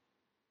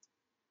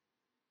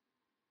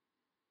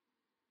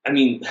I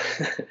mean,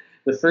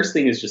 the first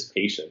thing is just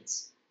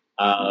patience.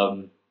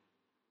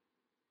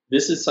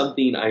 This is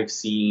something I've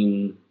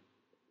seen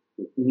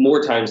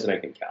more times than I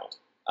can count.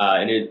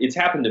 And it's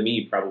happened to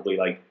me probably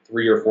like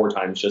 3 or 4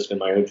 times just in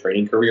my own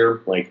training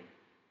career. Like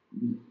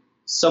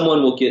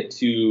someone will get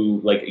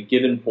to like a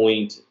given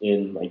point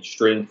in like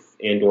strength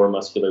and or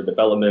muscular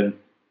development,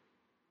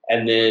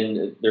 and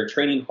then they're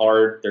training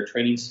hard, they're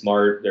training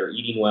smart, they're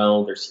eating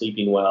well, they're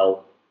sleeping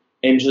well,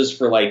 and just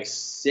for like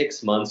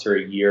 6 months or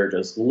a year,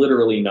 just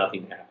literally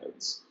nothing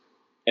happens.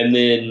 And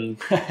then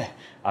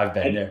I've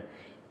been there.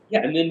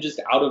 Yeah, and then just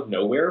out of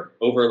nowhere,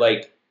 over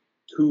like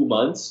 2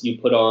 months, you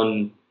put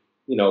on,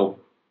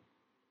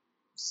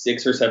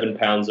 6 or 7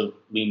 pounds of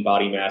lean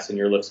body mass, and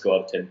your lifts go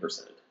up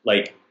 10%.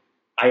 Like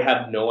I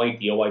have no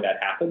idea why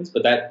that happens,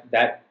 but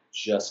that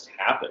just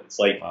happens.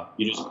 Like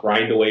you just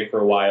grind away for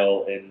a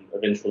while, and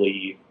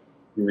eventually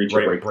you reach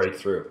a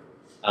breakthrough.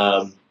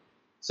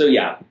 So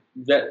yeah,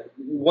 that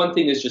one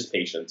thing is just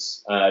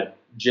patience.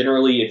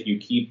 Generally, if you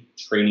keep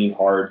training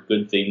hard,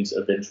 good things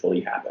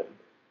eventually happen.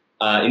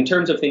 In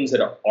terms of things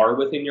that are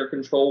within your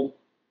control,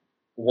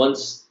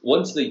 once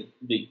the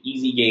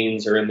easy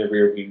gains are in the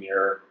rearview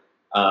mirror,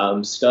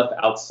 stuff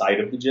outside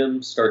of the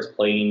gym starts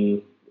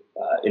playing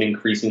an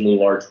increasingly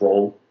large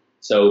role.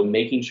 So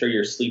making sure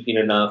you're sleeping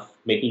enough,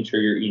 making sure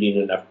you're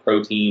eating enough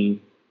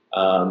protein,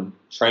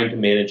 trying to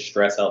manage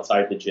stress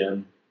outside the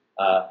gym.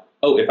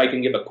 If I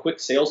can give a quick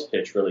sales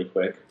pitch really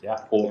quick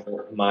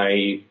for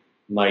my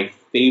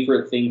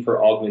favorite thing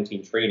for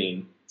augmenting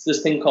training, it's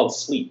this thing called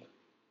sleep.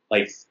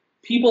 Like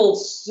people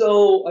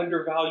so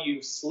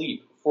undervalue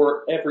sleep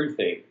for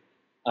everything.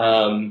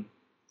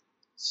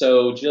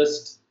 So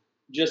just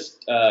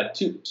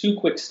two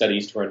quick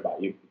studies to run by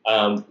you.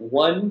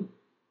 One,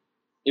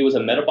 it was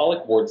a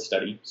metabolic ward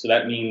study, so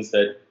that means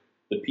that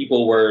the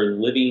people were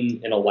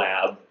living in a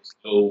lab,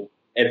 so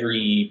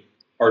every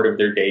part of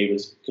their day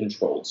was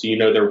controlled. So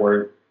there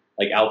weren't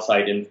like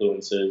outside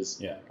influences.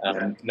 Yeah,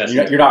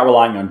 you're not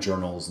relying on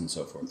journals and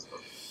so forth.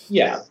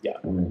 Yeah.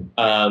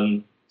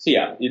 So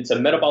yeah, it's a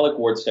metabolic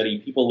ward study,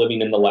 people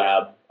living in the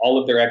lab, all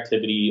of their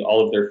activity,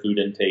 all of their food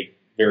intake,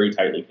 very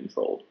tightly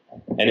controlled.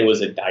 And it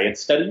was a diet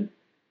study.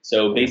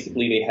 So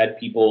basically they had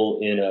people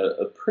in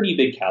a pretty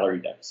big calorie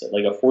deficit,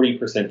 like a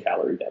 40%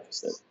 calorie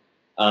deficit.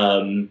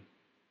 And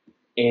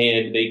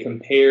they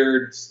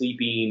compared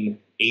sleeping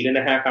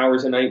 8.5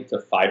 hours a night to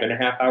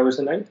 5.5 hours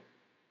a night.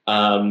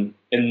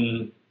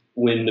 And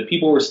when the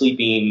people were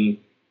sleeping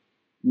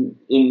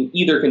in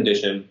either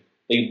condition,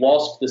 they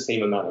lost the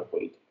same amount of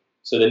weight.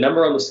 So the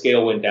number on the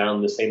scale went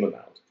down the same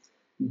amount.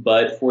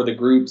 But for the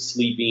group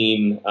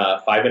sleeping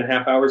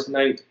 5.5 hours a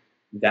night,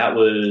 that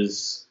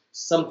was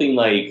something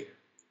like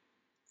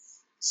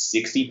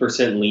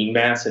 60% lean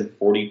mass and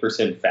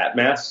 40% fat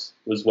mass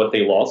was what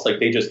they lost. Like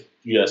they just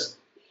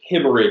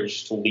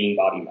hemorrhaged lean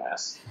body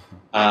mass.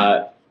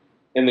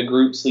 And the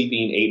group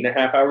sleeping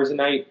 8.5 hours a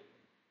night,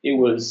 it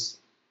was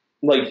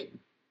like,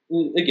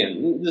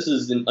 again, this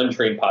is an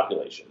untrained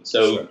population,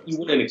 so sure, you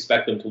wouldn't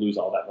expect them to lose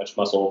all that much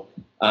muscle.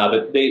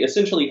 But they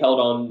essentially held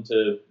on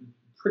to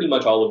pretty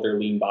much all of their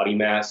lean body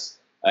mass,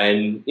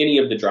 and any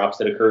of the drops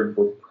that occurred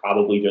were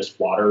probably just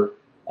water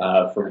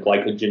from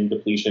glycogen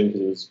depletion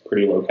because it was a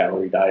pretty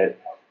low-calorie diet.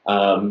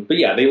 But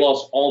yeah, they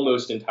lost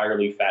almost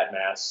entirely fat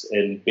mass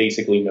and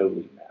basically no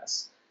lean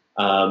mass.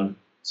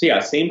 So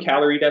yeah, same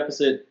calorie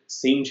deficit,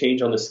 same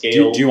change on the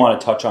scale. Do you want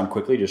to touch on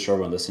quickly, just for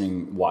everyone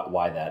listening,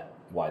 why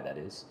that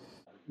is?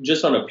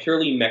 Just on a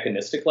purely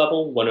mechanistic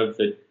level, one of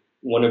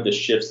the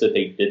shifts that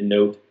they did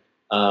note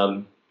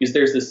is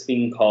there's this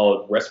thing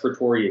called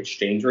respiratory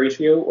exchange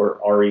ratio, or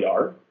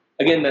RER.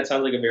 Again, that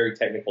sounds like a very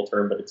technical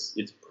term, but it's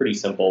pretty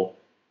simple.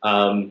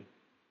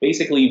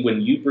 Basically,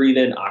 when you breathe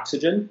in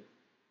oxygen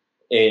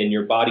and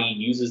your body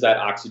uses that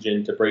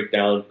oxygen to break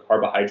down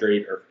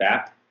carbohydrate or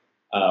fat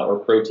or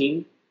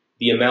protein,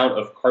 the amount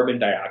of carbon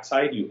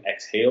dioxide you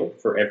exhale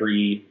for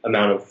every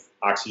amount of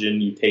oxygen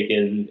you take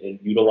in and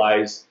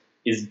utilize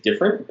is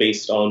different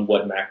based on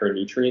what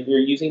macronutrient you're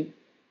using.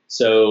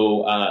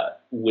 So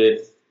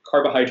with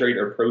carbohydrate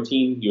or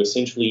protein, you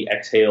essentially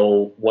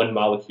exhale 1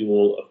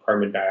 molecule of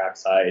carbon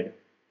dioxide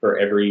for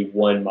every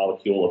 1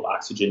 molecule of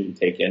oxygen you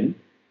take in.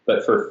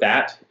 But for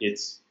fat,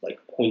 it's like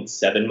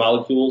 0.7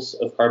 molecules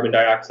of carbon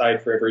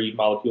dioxide for every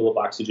molecule of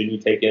oxygen you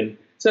take in.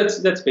 So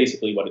that's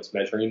basically what it's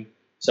measuring.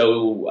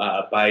 So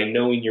by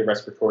knowing your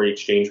respiratory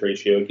exchange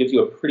ratio, it gives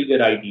you a pretty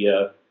good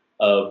idea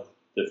of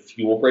the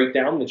fuel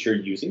breakdown that you're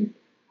using.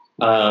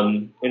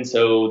 And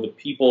so the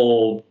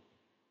people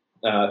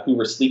who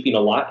were sleeping a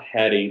lot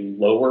had a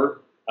lower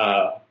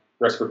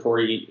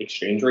respiratory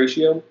exchange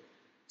ratio.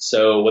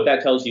 So what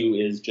that tells you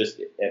is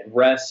just at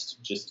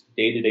rest, just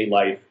day-to-day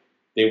life,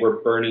 they were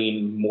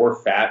burning more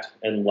fat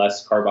and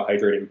less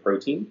carbohydrate and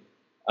protein.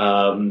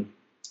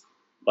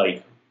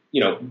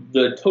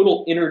 The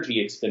total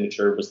energy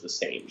expenditure was the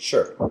same.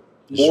 Sure.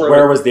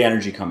 Where was the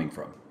energy coming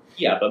from?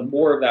 Yeah, but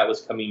more of that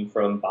was coming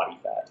from body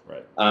fat.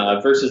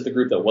 Right. Versus the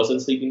group that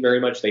wasn't sleeping very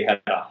much, they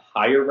had a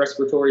higher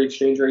respiratory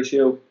exchange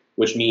ratio,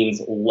 which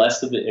means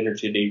less of the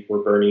energy they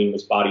were burning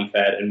was body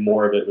fat and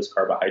more of it was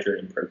carbohydrate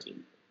and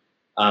protein.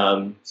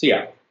 So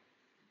yeah,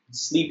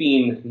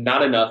 sleeping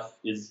not enough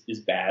is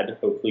bad.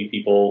 Hopefully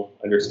people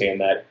understand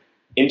that.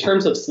 In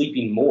terms of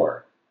sleeping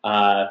more,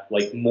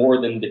 like more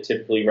than the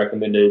typically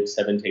recommended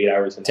 7 to 8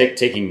 hours a night.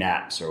 Taking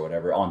naps or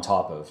whatever on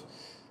top of.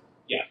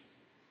 Yeah.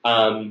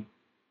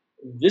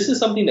 This is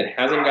something that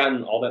hasn't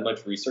gotten all that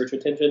much research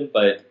attention,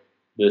 but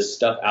the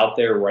stuff out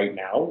there right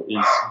now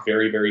is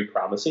very, very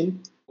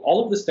promising.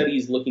 All of the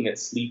studies looking at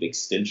sleep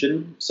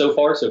extension so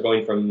far, so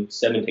going from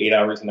 7 to 8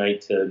 hours a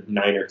night to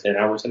 9 or 10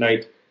 hours a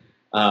night,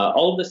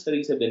 all of the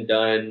studies have been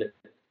done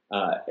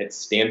at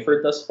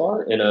Stanford thus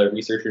far in a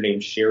researcher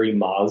named Sherry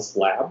Ma's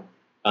lab.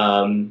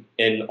 And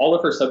all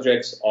of her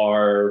subjects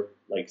are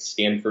like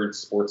Stanford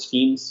sports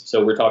teams.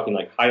 So we're talking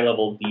like high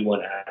level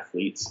D1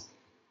 athletes.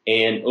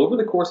 And over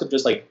the course of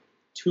just like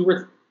 2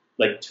 to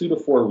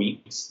 4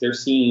 weeks, they're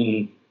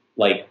seeing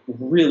like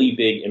really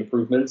big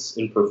improvements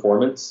in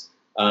performance,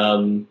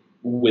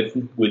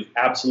 with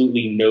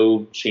absolutely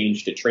no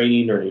change to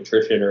training or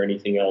nutrition or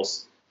anything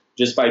else,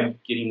 just by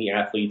getting the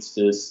athletes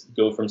to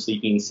go from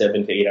sleeping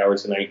 7 to 8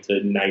 hours a night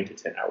to 9 to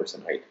 10 hours a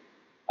night.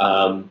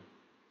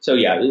 So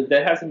yeah,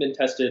 that hasn't been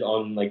tested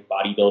on like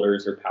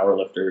bodybuilders or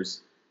powerlifters,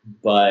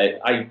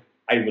 but I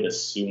would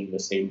assume the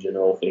same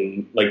general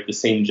thing, like the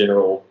same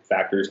general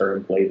factors are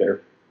in play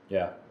there.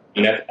 Yeah.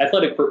 You know, at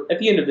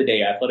the end of the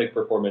day, athletic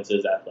performance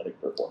is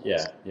athletic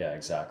performance. Yeah,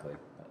 exactly.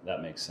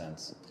 That makes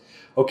sense.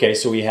 Okay,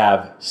 so we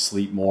have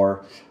sleep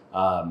more.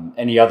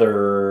 Any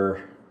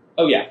other?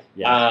 Oh yeah.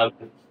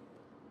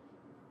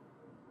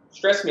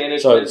 Stress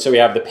management. So we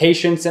have the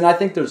patience, and I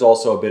think there's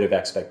also a bit of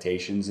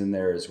expectations in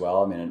there as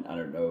well. I mean, I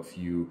don't know if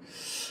you,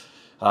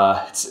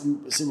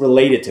 it's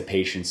related to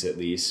patience at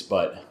least,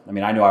 but I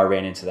mean, I know I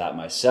ran into that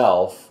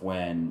myself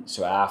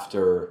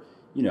after,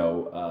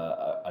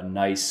 a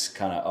nice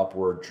kind of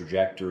upward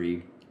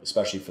trajectory,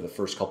 especially for the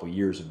first couple of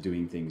years of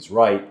doing things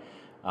right.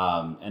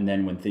 And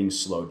then when things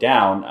slowed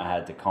down, I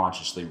had to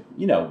consciously,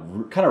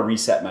 kind of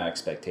reset my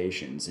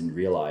expectations and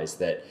realize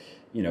that,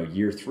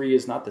 year 3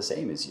 is not the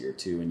same as year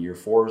 2, and year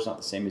 4 is not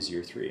the same as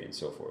year 3, and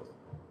so forth.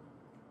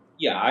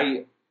 Yeah,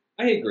 I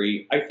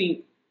agree. I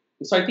think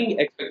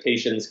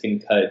expectations can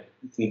cut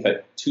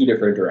 2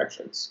 different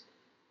directions,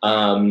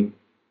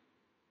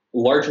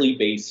 largely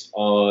based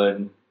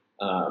on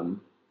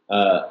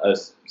a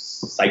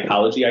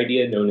psychology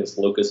idea known as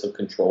locus of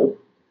control.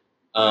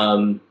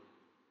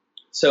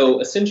 So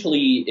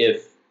essentially,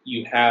 if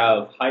you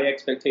have high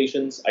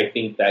expectations, I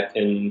think that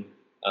can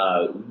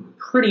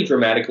pretty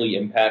dramatically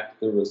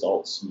impact the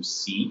results you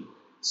see.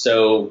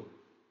 So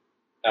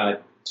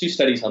 2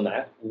 studies on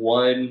that.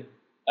 One,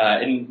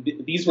 and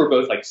these were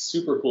both like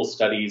super cool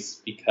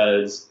studies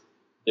because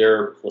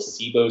they're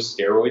placebo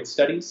steroid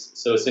studies.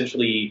 So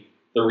essentially,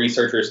 the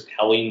researchers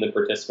telling the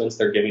participants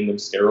they're giving them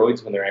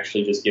steroids when they're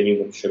actually just giving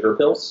them sugar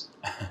pills.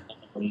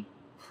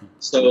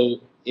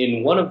 So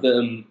in one of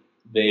them,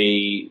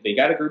 they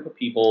got a group of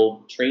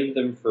people, trained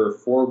them for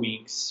 4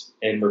 weeks,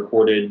 and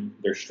recorded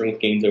their strength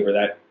gains over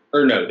that.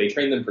 Or no, they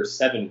trained them for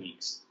 7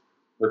 weeks,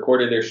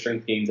 recorded their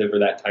strength gains over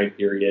that time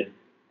period,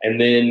 and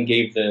then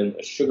gave them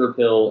a sugar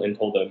pill and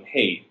told them,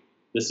 "Hey,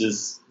 this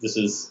is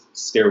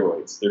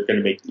steroids. They're going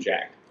to make you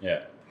jacked."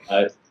 Yeah.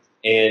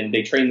 And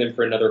they trained them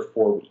for another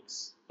 4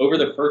 weeks. Over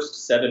the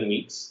first 7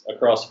 weeks,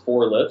 across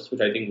 4 lifts,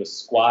 which I think was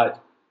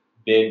squat,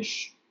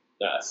 bench,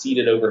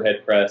 seated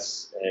overhead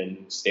press,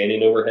 and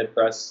standing overhead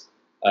press.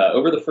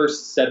 Over the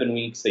first 7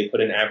 weeks, they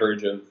put an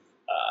average of,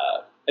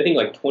 I think,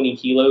 like 20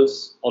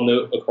 kilos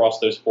across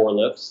those 4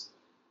 lifts.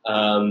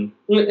 And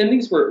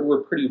these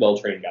were pretty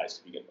well-trained guys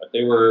to begin with.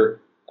 They were,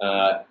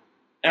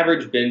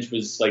 average bench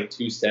was like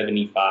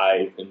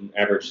 275, and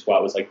average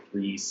squat was like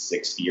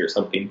 360 or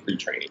something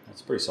pre-training.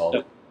 That's pretty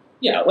solid. So,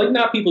 yeah, like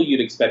not people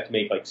you'd expect to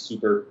make like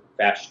super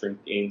fast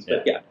strength gains,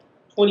 but yeah,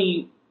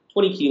 20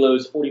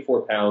 kilos,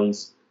 44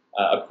 pounds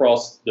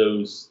across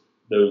those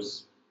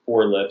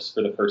 4 lifts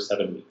for the first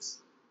 7 weeks.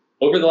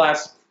 Over the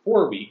last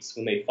 4 weeks,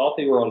 when they thought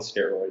they were on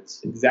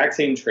steroids, exact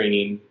same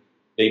training,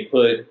 they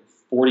put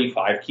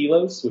 45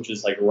 kilos, which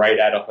is like right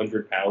at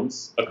 100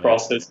 pounds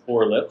across those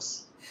 4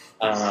 lifts.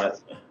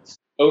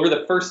 Over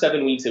the first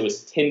 7 weeks, it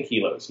was 10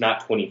 kilos,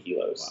 not 20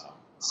 kilos. Wow.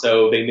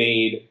 So they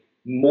made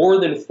more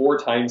than 4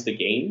 times the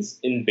gains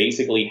in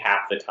basically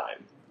half the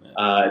time,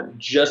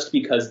 just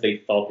because they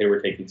thought they were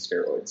taking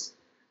steroids.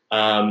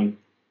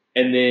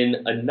 And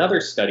then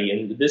another study,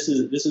 and this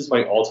is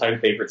my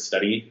all-time favorite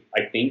study,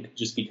 I think,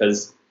 just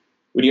because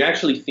when you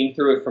actually think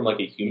through it from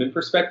like a human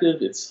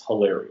perspective, it's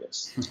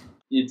hilarious.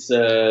 It's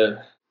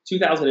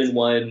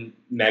 2001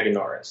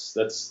 Maganaris.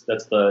 That's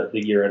the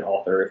year and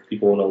author, if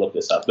people want to look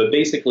this up. But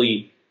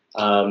basically,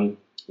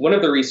 one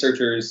of the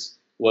researchers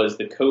was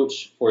the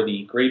coach for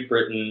the Great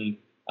Britain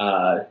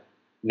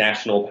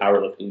national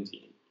powerlifting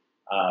team,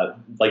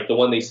 like the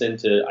one they send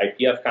to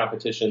IPF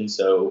competitions.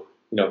 So,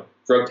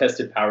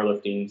 drug-tested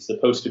powerlifting,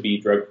 supposed to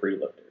be drug-free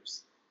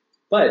lifters.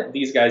 But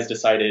these guys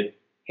decided,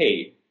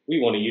 hey, we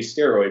want to use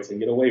steroids and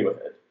get away with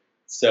it.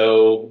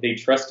 So they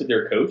trusted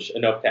their coach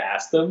enough to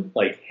ask them,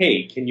 like,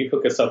 hey, can you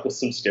hook us up with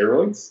some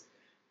steroids?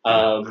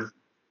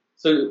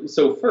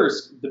 So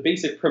first, the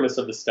basic premise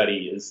of the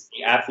study is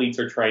the athletes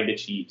are trying to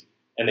cheat,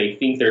 and they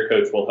think their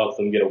coach will help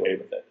them get away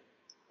with it.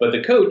 But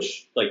the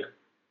coach, like,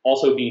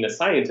 also being a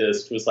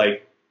scientist, was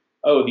like,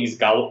 oh, these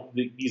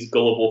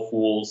gullible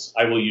fools,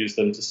 I will use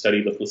them to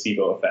study the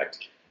placebo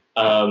effect.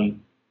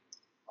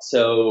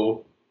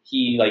 So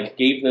he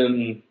gave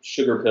them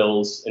sugar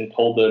pills and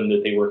told them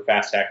that they were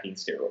fast-acting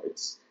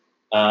steroids.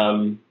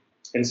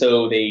 And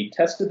so they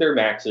tested their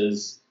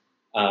maxes,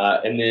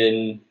 and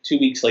then 2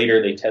 weeks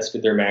later they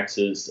tested their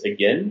maxes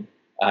again,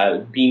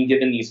 being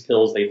given these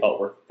pills they thought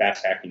were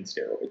fast-acting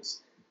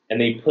steroids.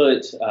 And they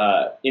put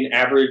an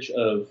average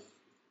of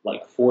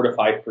 4 to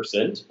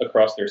 5%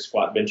 across their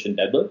squat, bench, and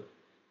deadlift.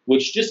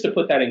 which, just to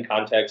put that in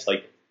context,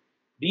 like,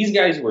 these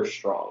guys were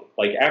strong,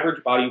 like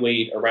average body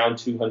weight around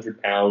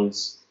 200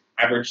 pounds,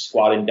 average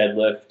squat and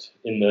deadlift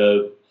in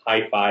the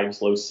high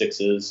fives, low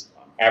sixes,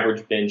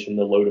 average bench in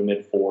the low to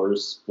mid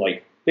fours.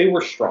 Like, they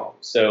were strong.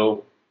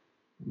 So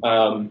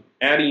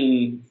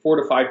adding 4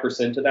 to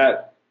 5% to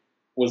that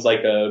was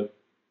like a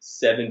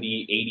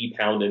 70, 80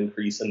 pound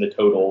increase in the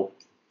total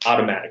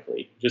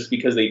automatically, just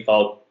because they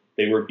felt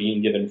they were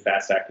being given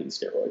fast acting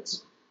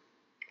steroids.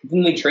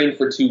 Then they trained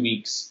for 2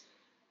 weeks,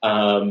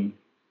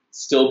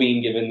 still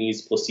being given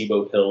these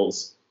placebo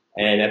pills.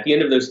 And at the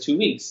end of those 2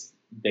 weeks,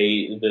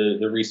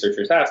 the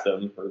researchers asked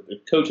them, or the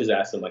coaches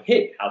asked them, like,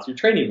 hey, how's your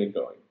training been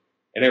going?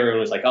 And everyone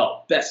was like,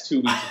 oh, best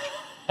 2 weeks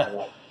of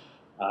training.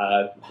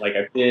 Like,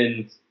 I've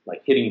been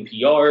like hitting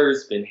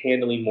PRs, been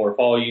handling more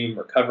volume,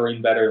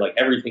 recovering better, like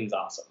everything's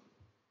awesome.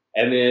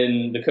 And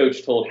then the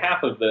coach told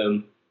half of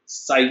them,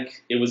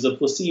 psych, it was a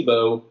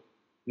placebo,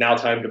 now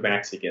time to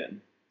max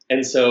again.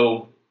 And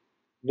so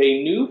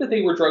they knew that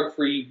they were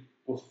drug-free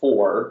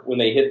before, when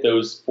they hit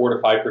those 4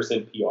 to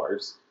 5%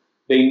 PRs.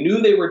 They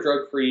knew they were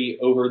drug-free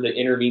over the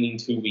intervening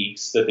 2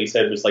 weeks that they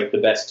said was like the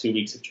best 2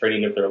 weeks of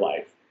training of their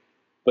life.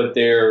 But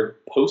their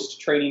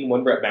post-training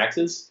 1 rep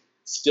maxes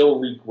still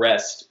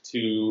regressed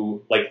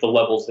to like the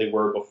levels they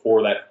were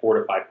before that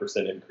 4 to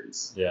 5%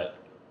 increase. Yeah.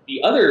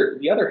 The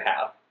other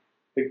half,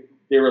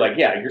 they were like,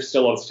 yeah, you're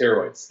still on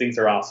steroids. Things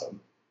are awesome.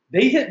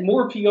 They hit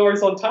more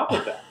PRs on top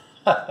of that.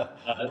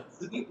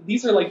 So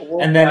these are like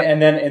and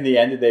then in the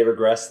end, did they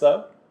regress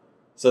though?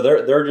 So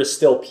they're just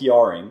still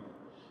PRing.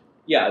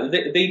 Yeah,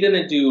 they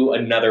didn't do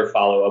another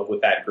follow up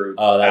with that group.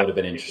 Oh, that would have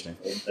been interesting.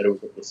 That it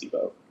was a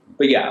placebo.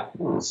 But yeah,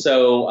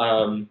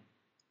 so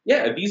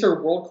these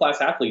are world class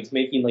athletes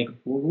making like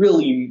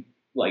really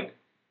like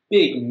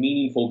big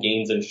meaningful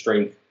gains in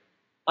strength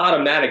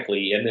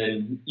automatically, and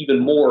then even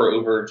more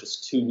over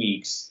just 2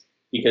 weeks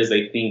because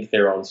they think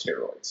they're on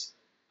steroids.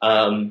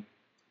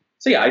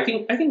 So yeah, I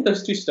think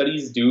those two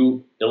studies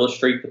do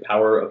illustrate the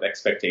power of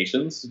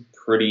expectations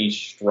pretty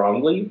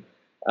strongly.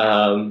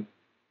 That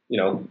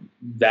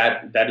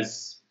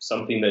is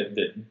something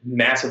that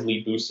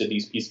massively boosted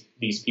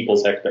these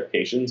people's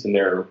expectations, and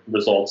their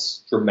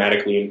results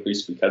dramatically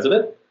increased because of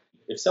it.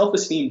 If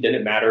self-esteem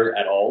didn't matter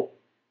at all,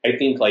 I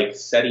think like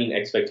setting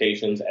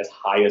expectations as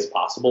high as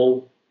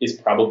possible is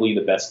probably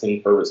the best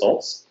thing for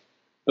results.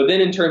 But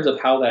then in terms of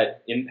how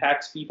that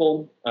impacts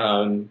people,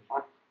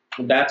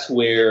 that's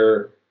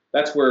where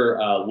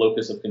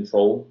locus of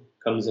control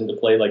comes into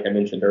play, like I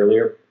mentioned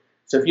earlier.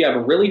 So if you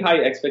have really high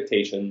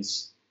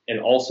expectations and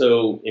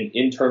also an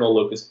internal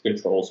locus of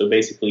control, so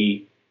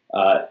basically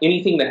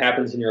anything that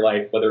happens in your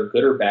life, whether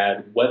good or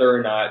bad, whether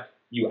or not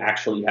you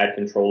actually had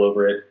control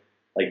over it,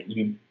 like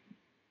you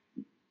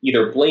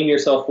either blame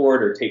yourself for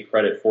it or take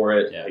credit for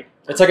it. Yeah.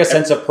 It's like a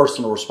sense of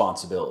personal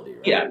responsibility,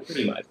 right? Yeah,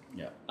 pretty much.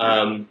 Yeah.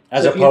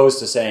 As opposed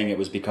to saying it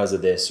was because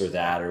of this or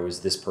that, or it was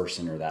this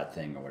person or that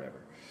thing or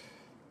whatever.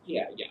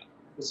 Yeah.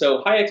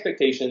 So high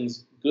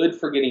expectations, good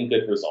for getting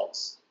good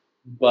results.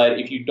 But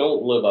if you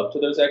don't live up to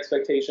those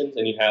expectations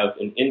and you have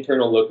an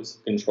internal locus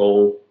of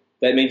control,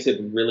 that makes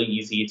it really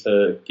easy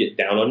to get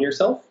down on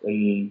yourself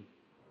and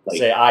like,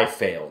 say, I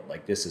failed.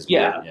 Like, this is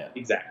yeah,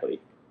 exactly.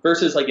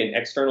 Versus like an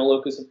external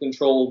locus of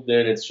control,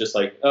 then it's just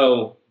like,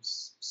 oh,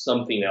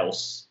 something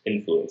else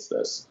influenced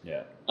this.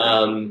 Yeah.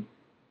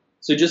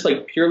 So just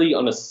like purely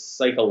on a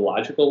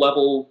psychological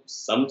level,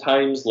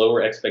 sometimes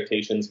lower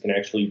expectations can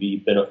actually be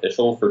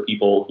beneficial for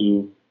people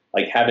who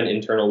like have an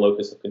internal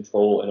locus of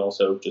control and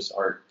also just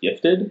aren't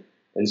gifted,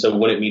 and so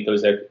wouldn't meet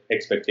those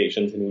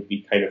expectations and would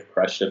be kind of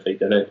crushed if they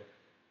didn't.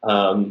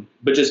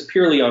 But just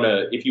purely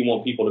if you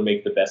want people to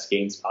make the best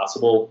gains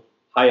possible,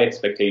 high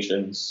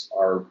expectations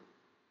are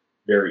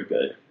very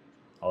good.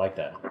 I like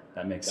that.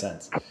 That makes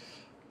sense.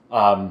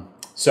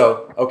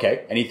 So,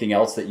 okay, anything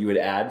else that you would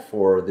add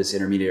for this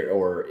intermediate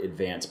or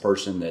advanced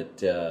person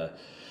that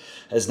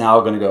is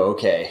now going to go,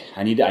 okay,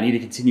 I need to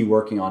continue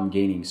working on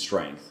gaining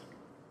strength?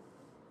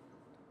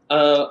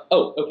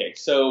 Okay.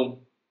 So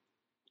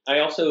I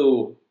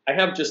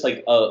have just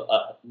like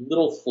a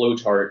little flow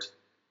chart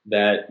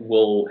that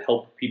will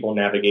help people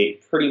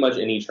navigate pretty much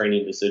any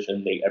training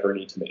decision they ever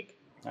need to make.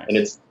 Nice. And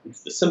it's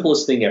the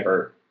simplest thing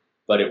ever,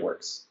 but it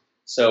works.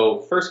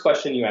 So first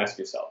question you ask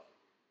yourself,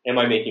 am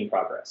I making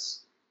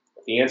progress?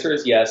 If the answer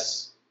is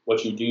yes,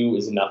 what you do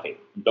is nothing.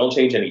 You don't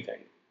change anything.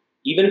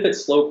 Even if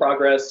it's slow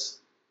progress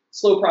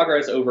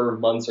over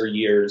months or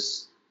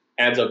years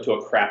adds up to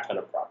a crap ton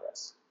of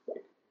progress.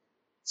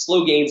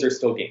 Slow gains are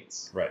still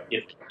gains. Right.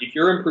 If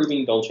you're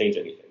improving, don't change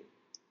anything.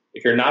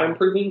 If you're not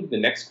improving, the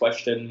next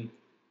question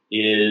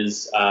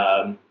is,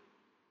 how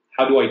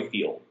do I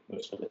feel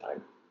most of the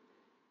time?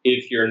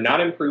 If you're not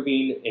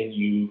improving and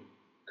you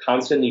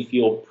constantly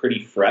feel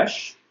pretty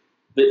fresh,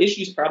 the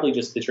issue is probably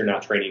just that you're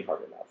not training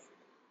hard enough.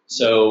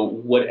 So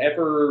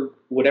whatever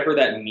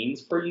that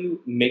means for you,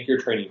 make your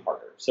training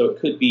harder. So it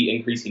could be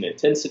increasing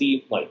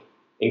intensity, like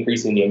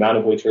increasing the amount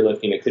of weight you're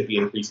lifting. It could be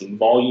increasing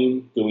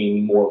volume,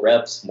 doing more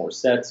reps, more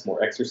sets,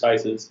 more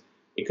exercises.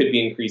 It could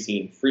be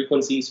increasing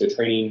frequency, so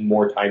training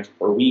more times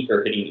per week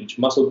or hitting each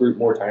muscle group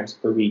more times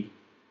per week.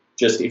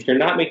 Just if you're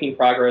not making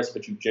progress,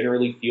 but you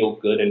generally feel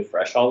good and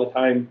fresh all the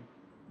time,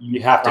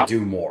 You have to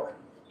do more.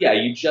 Yeah,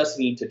 you just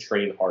need to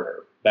train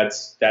harder.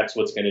 That's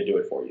what's going to do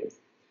it for you.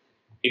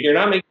 If you're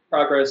not making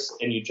progress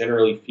and you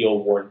generally feel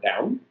worn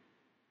down,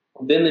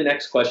 then the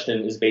next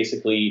question is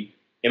basically,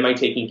 am I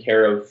taking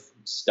care of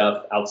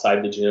stuff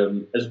outside the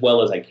gym as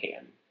well as I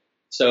can?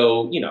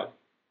 So,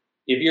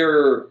 if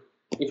you're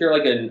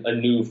like a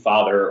new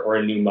father or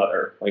a new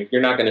mother, like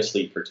you're not going to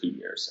sleep for 2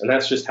 years, and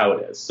that's just how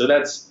it is. So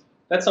that's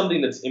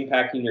something that's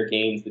impacting your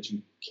gains that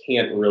you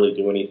can't really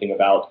do anything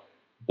about.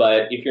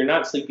 But if you're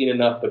not sleeping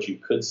enough, but you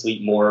could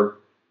sleep more,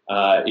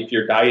 if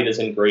your diet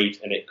isn't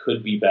great and it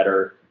could be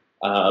better,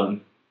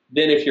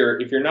 then if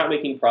you're not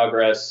making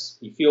progress,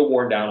 you feel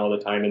worn down all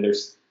the time, and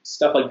there's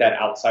stuff like that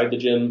outside the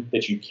gym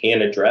that you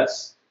can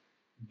address,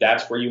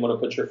 that's where you want to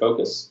put your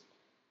focus.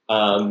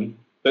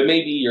 But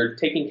maybe you're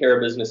taking care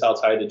of business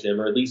outside the gym,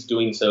 or at least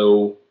doing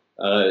so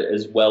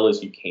as well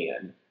as you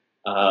can,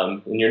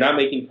 and you're not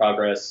making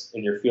progress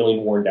and you're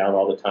feeling worn down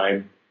all the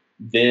time,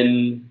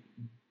 then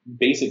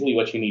basically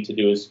what you need to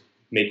do is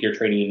make your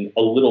training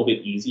a little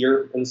bit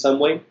easier in some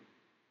way.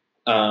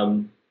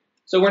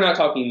 So we're not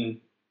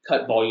talking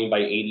cut volume by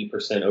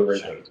 80%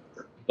 overnight,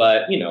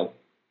 but,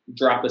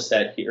 drop a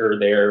set here or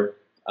there.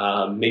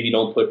 Maybe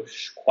don't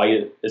push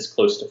quite as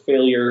close to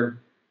failure.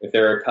 If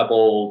there are a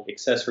couple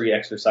accessory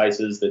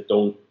exercises that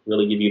don't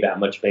really give you that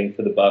much bang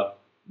for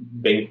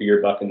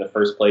your buck in the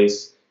first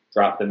place,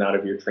 drop them out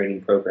of your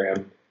training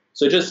program.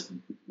 So just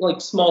like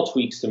small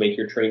tweaks to make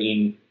your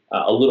training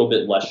a little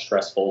bit less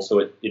stressful, so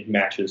it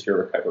matches your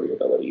recovery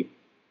ability.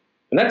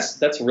 And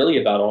that's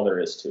really about all there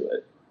is to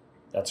it.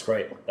 That's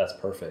great. That's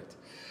perfect.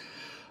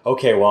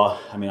 Okay, well,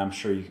 I mean, I'm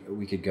sure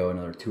we could go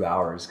another 2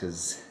 hours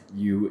because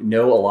you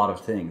know a lot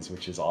of things,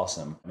 which is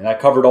awesome. I mean, I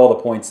covered all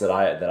the points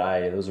that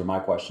those are my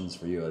questions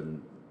for you,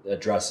 and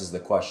addresses the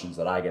questions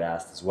that I get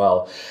asked as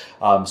well.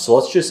 So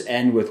let's just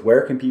end with,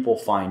 where can people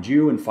find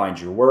you and find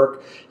your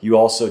work? You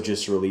also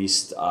just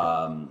released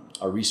a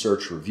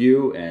research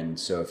review, and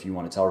so if you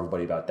want to tell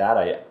everybody about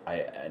that,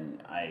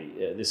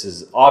 this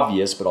is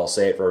obvious, but I'll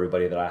say it for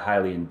everybody that I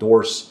highly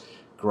endorse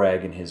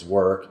Greg and his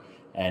work.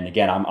 And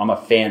again, I'm a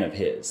fan of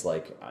his.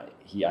 Like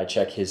I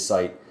check his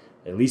site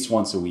at least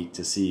once a week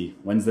to see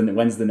when's the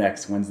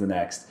next.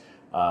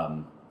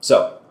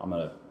 So I'm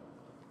gonna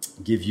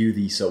give you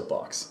the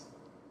soapbox.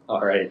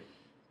 All right.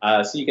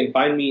 So you can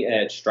find me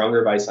at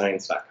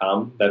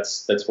strongerbyscience.com.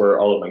 That's where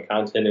all of my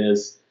content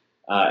is.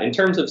 In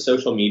terms of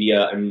social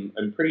media,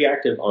 I'm pretty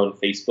active on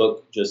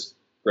Facebook, just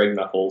Greg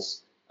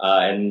Nuckols,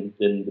 and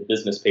then the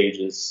business page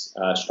is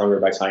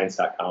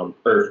strongerbyscience.com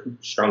or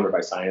Stronger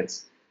by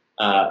Science.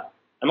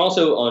 I'm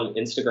also on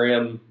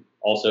Instagram,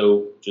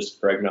 also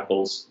just Greg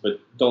Nuckols, but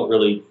don't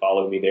really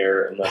follow me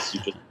there unless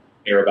you just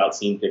care about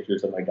seeing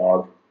pictures of my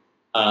dog.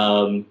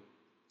 So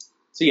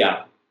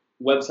yeah,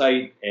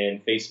 website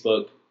and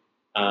Facebook.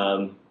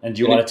 And do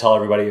you want to tell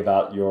everybody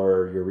about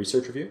your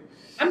research review?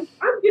 I'm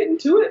getting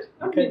to it.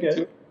 Okay,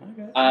 good.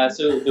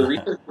 So the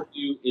research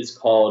review is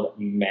called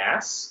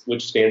MASS,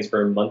 which stands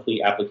for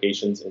Monthly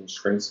Applications in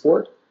Strength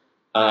Sport.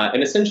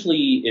 And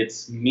essentially,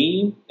 it's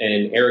me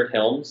and Eric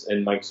Helms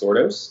and Mike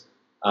Sordos.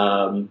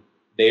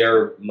 They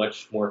are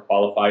much more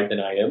qualified than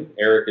I am.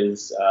 Eric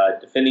is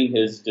defending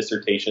his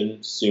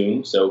dissertation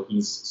soon, so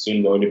he's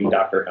soon going to be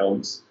Dr.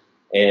 Helms.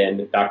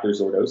 And Dr.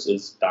 Sordos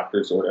is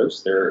Dr.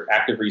 Sordos. They're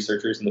active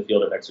researchers in the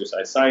field of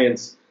exercise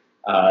science.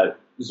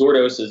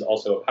 Sordos is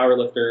also a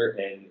powerlifter,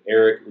 and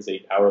Eric is a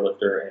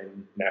powerlifter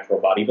and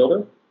natural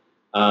bodybuilder.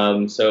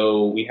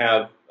 So we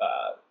have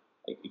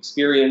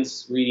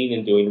experience reading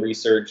and doing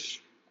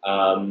research,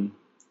 and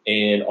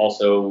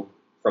also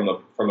from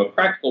a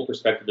practical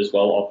perspective as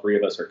well. All three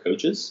of us are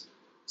coaches,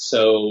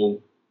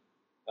 so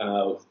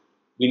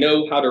we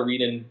know how to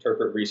read and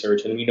interpret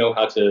research, and we know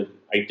how to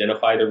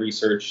identify the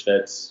research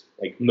that's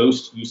like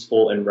most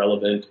useful and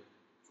relevant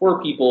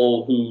for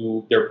people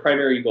who their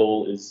primary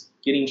goal is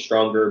getting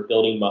stronger,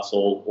 building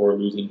muscle, or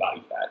losing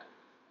body fat.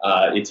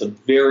 It's a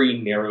very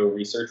narrow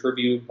research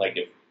review. Like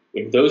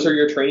if those are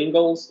your training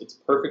goals, it's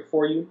perfect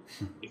for you.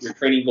 If your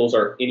training goals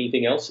are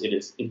anything else, it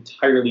is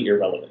entirely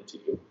irrelevant to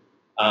you.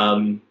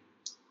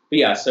 But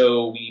yeah,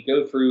 so we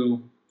go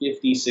through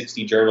 50,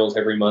 60 journals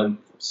every month,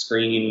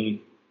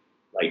 screen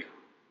like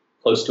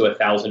close to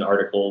 1,000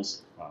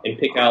 articles, and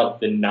pick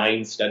out the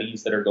 9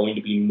 studies that are going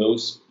to be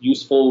most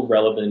useful,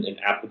 relevant, and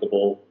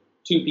applicable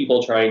to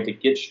people trying to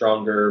get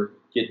stronger,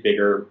 get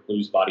bigger,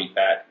 lose body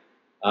fat,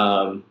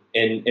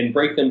 and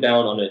break them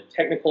down on a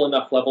technical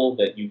enough level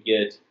that you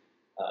get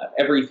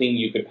everything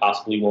you could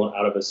possibly want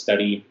out of a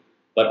study,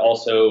 but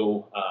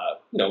also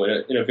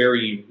in a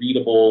very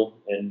readable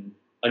and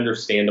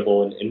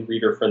understandable and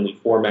reader-friendly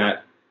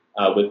format,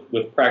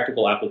 with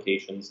practical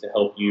applications to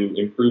help you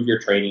improve your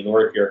training,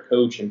 or if you're a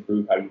coach,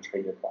 improve how you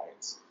train your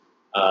clients.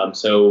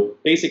 So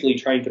basically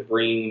trying to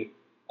bring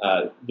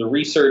the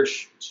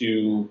research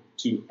to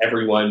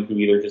everyone who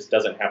either just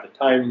doesn't have the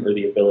time or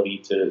the ability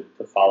to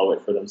follow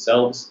it for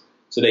themselves.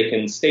 so they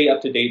can stay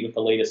up to date with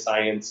the latest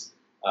science,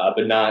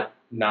 but not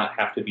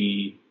have to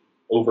be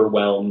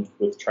overwhelmed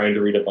with trying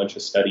to read a bunch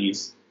of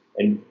studies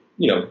and,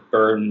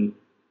 burn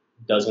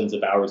dozens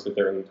of hours of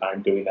their own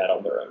time doing that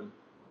on their own.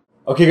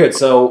 Okay, good.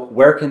 So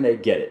where can they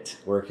get it?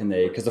 Where can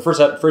they? Because the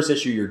first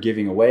issue you're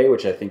giving away,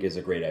 which I think is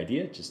a great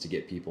idea, just to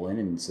get people in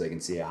and so they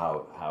can see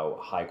how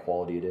high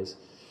quality it is.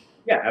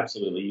 Yeah,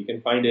 absolutely. You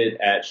can find it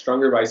at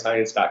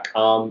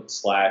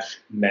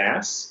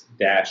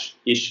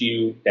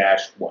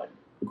strongerbyscience.com/mass-issue-1.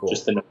 Cool.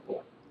 Just the number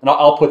one. And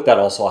I'll put that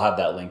also. I'll have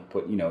that link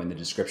put in the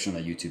description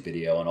of the YouTube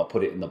video, and I'll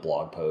put it in the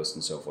blog post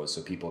and so forth,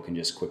 so people can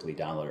just quickly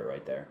download it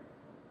right there.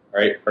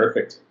 All right,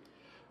 perfect.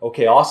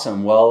 Okay,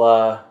 awesome.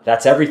 Well,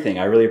 that's everything.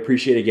 I really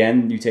appreciate,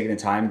 again, you taking the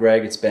time,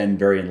 Greg. It's been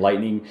very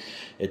enlightening.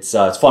 It's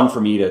fun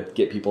for me to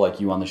get people like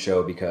you on the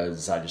show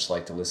because I just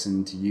like to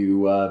listen to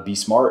you be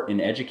smart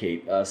and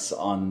educate us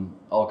on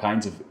all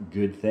kinds of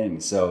good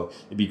things. So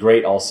it'd be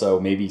great also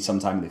maybe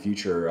sometime in the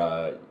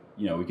future,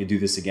 we could do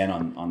this again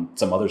on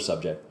some other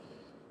subject.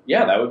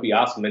 Yeah, that would be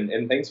awesome.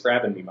 And thanks for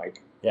having me,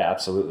 Mike. Yeah,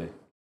 absolutely.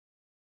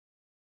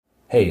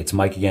 Hey, it's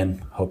Mike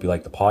again. Hope you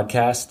like the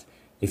podcast.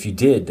 If you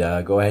did,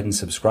 go ahead and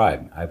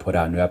subscribe. I put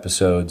out new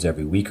episodes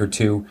every week or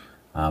two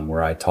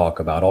where I talk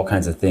about all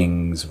kinds of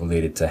things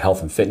related to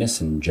health and fitness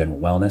and general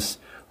wellness.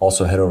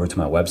 Also, head over to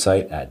my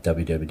website at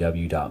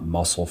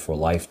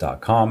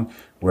www.muscleforlife.com,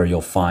 where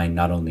you'll find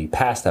not only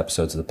past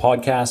episodes of the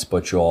podcast,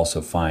 but you'll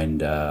also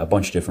find a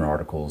bunch of different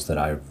articles that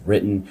I've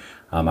written.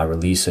 I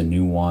release a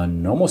new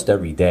one almost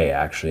every day,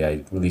 actually.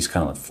 I release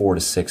kind of like 4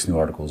 to 6 new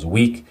articles a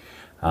week.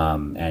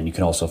 And you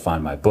can also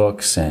find my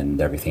books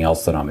and everything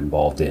else that I'm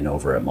involved in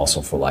over at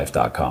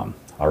muscleforlife.com.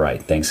 All right.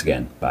 Thanks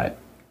again. Bye.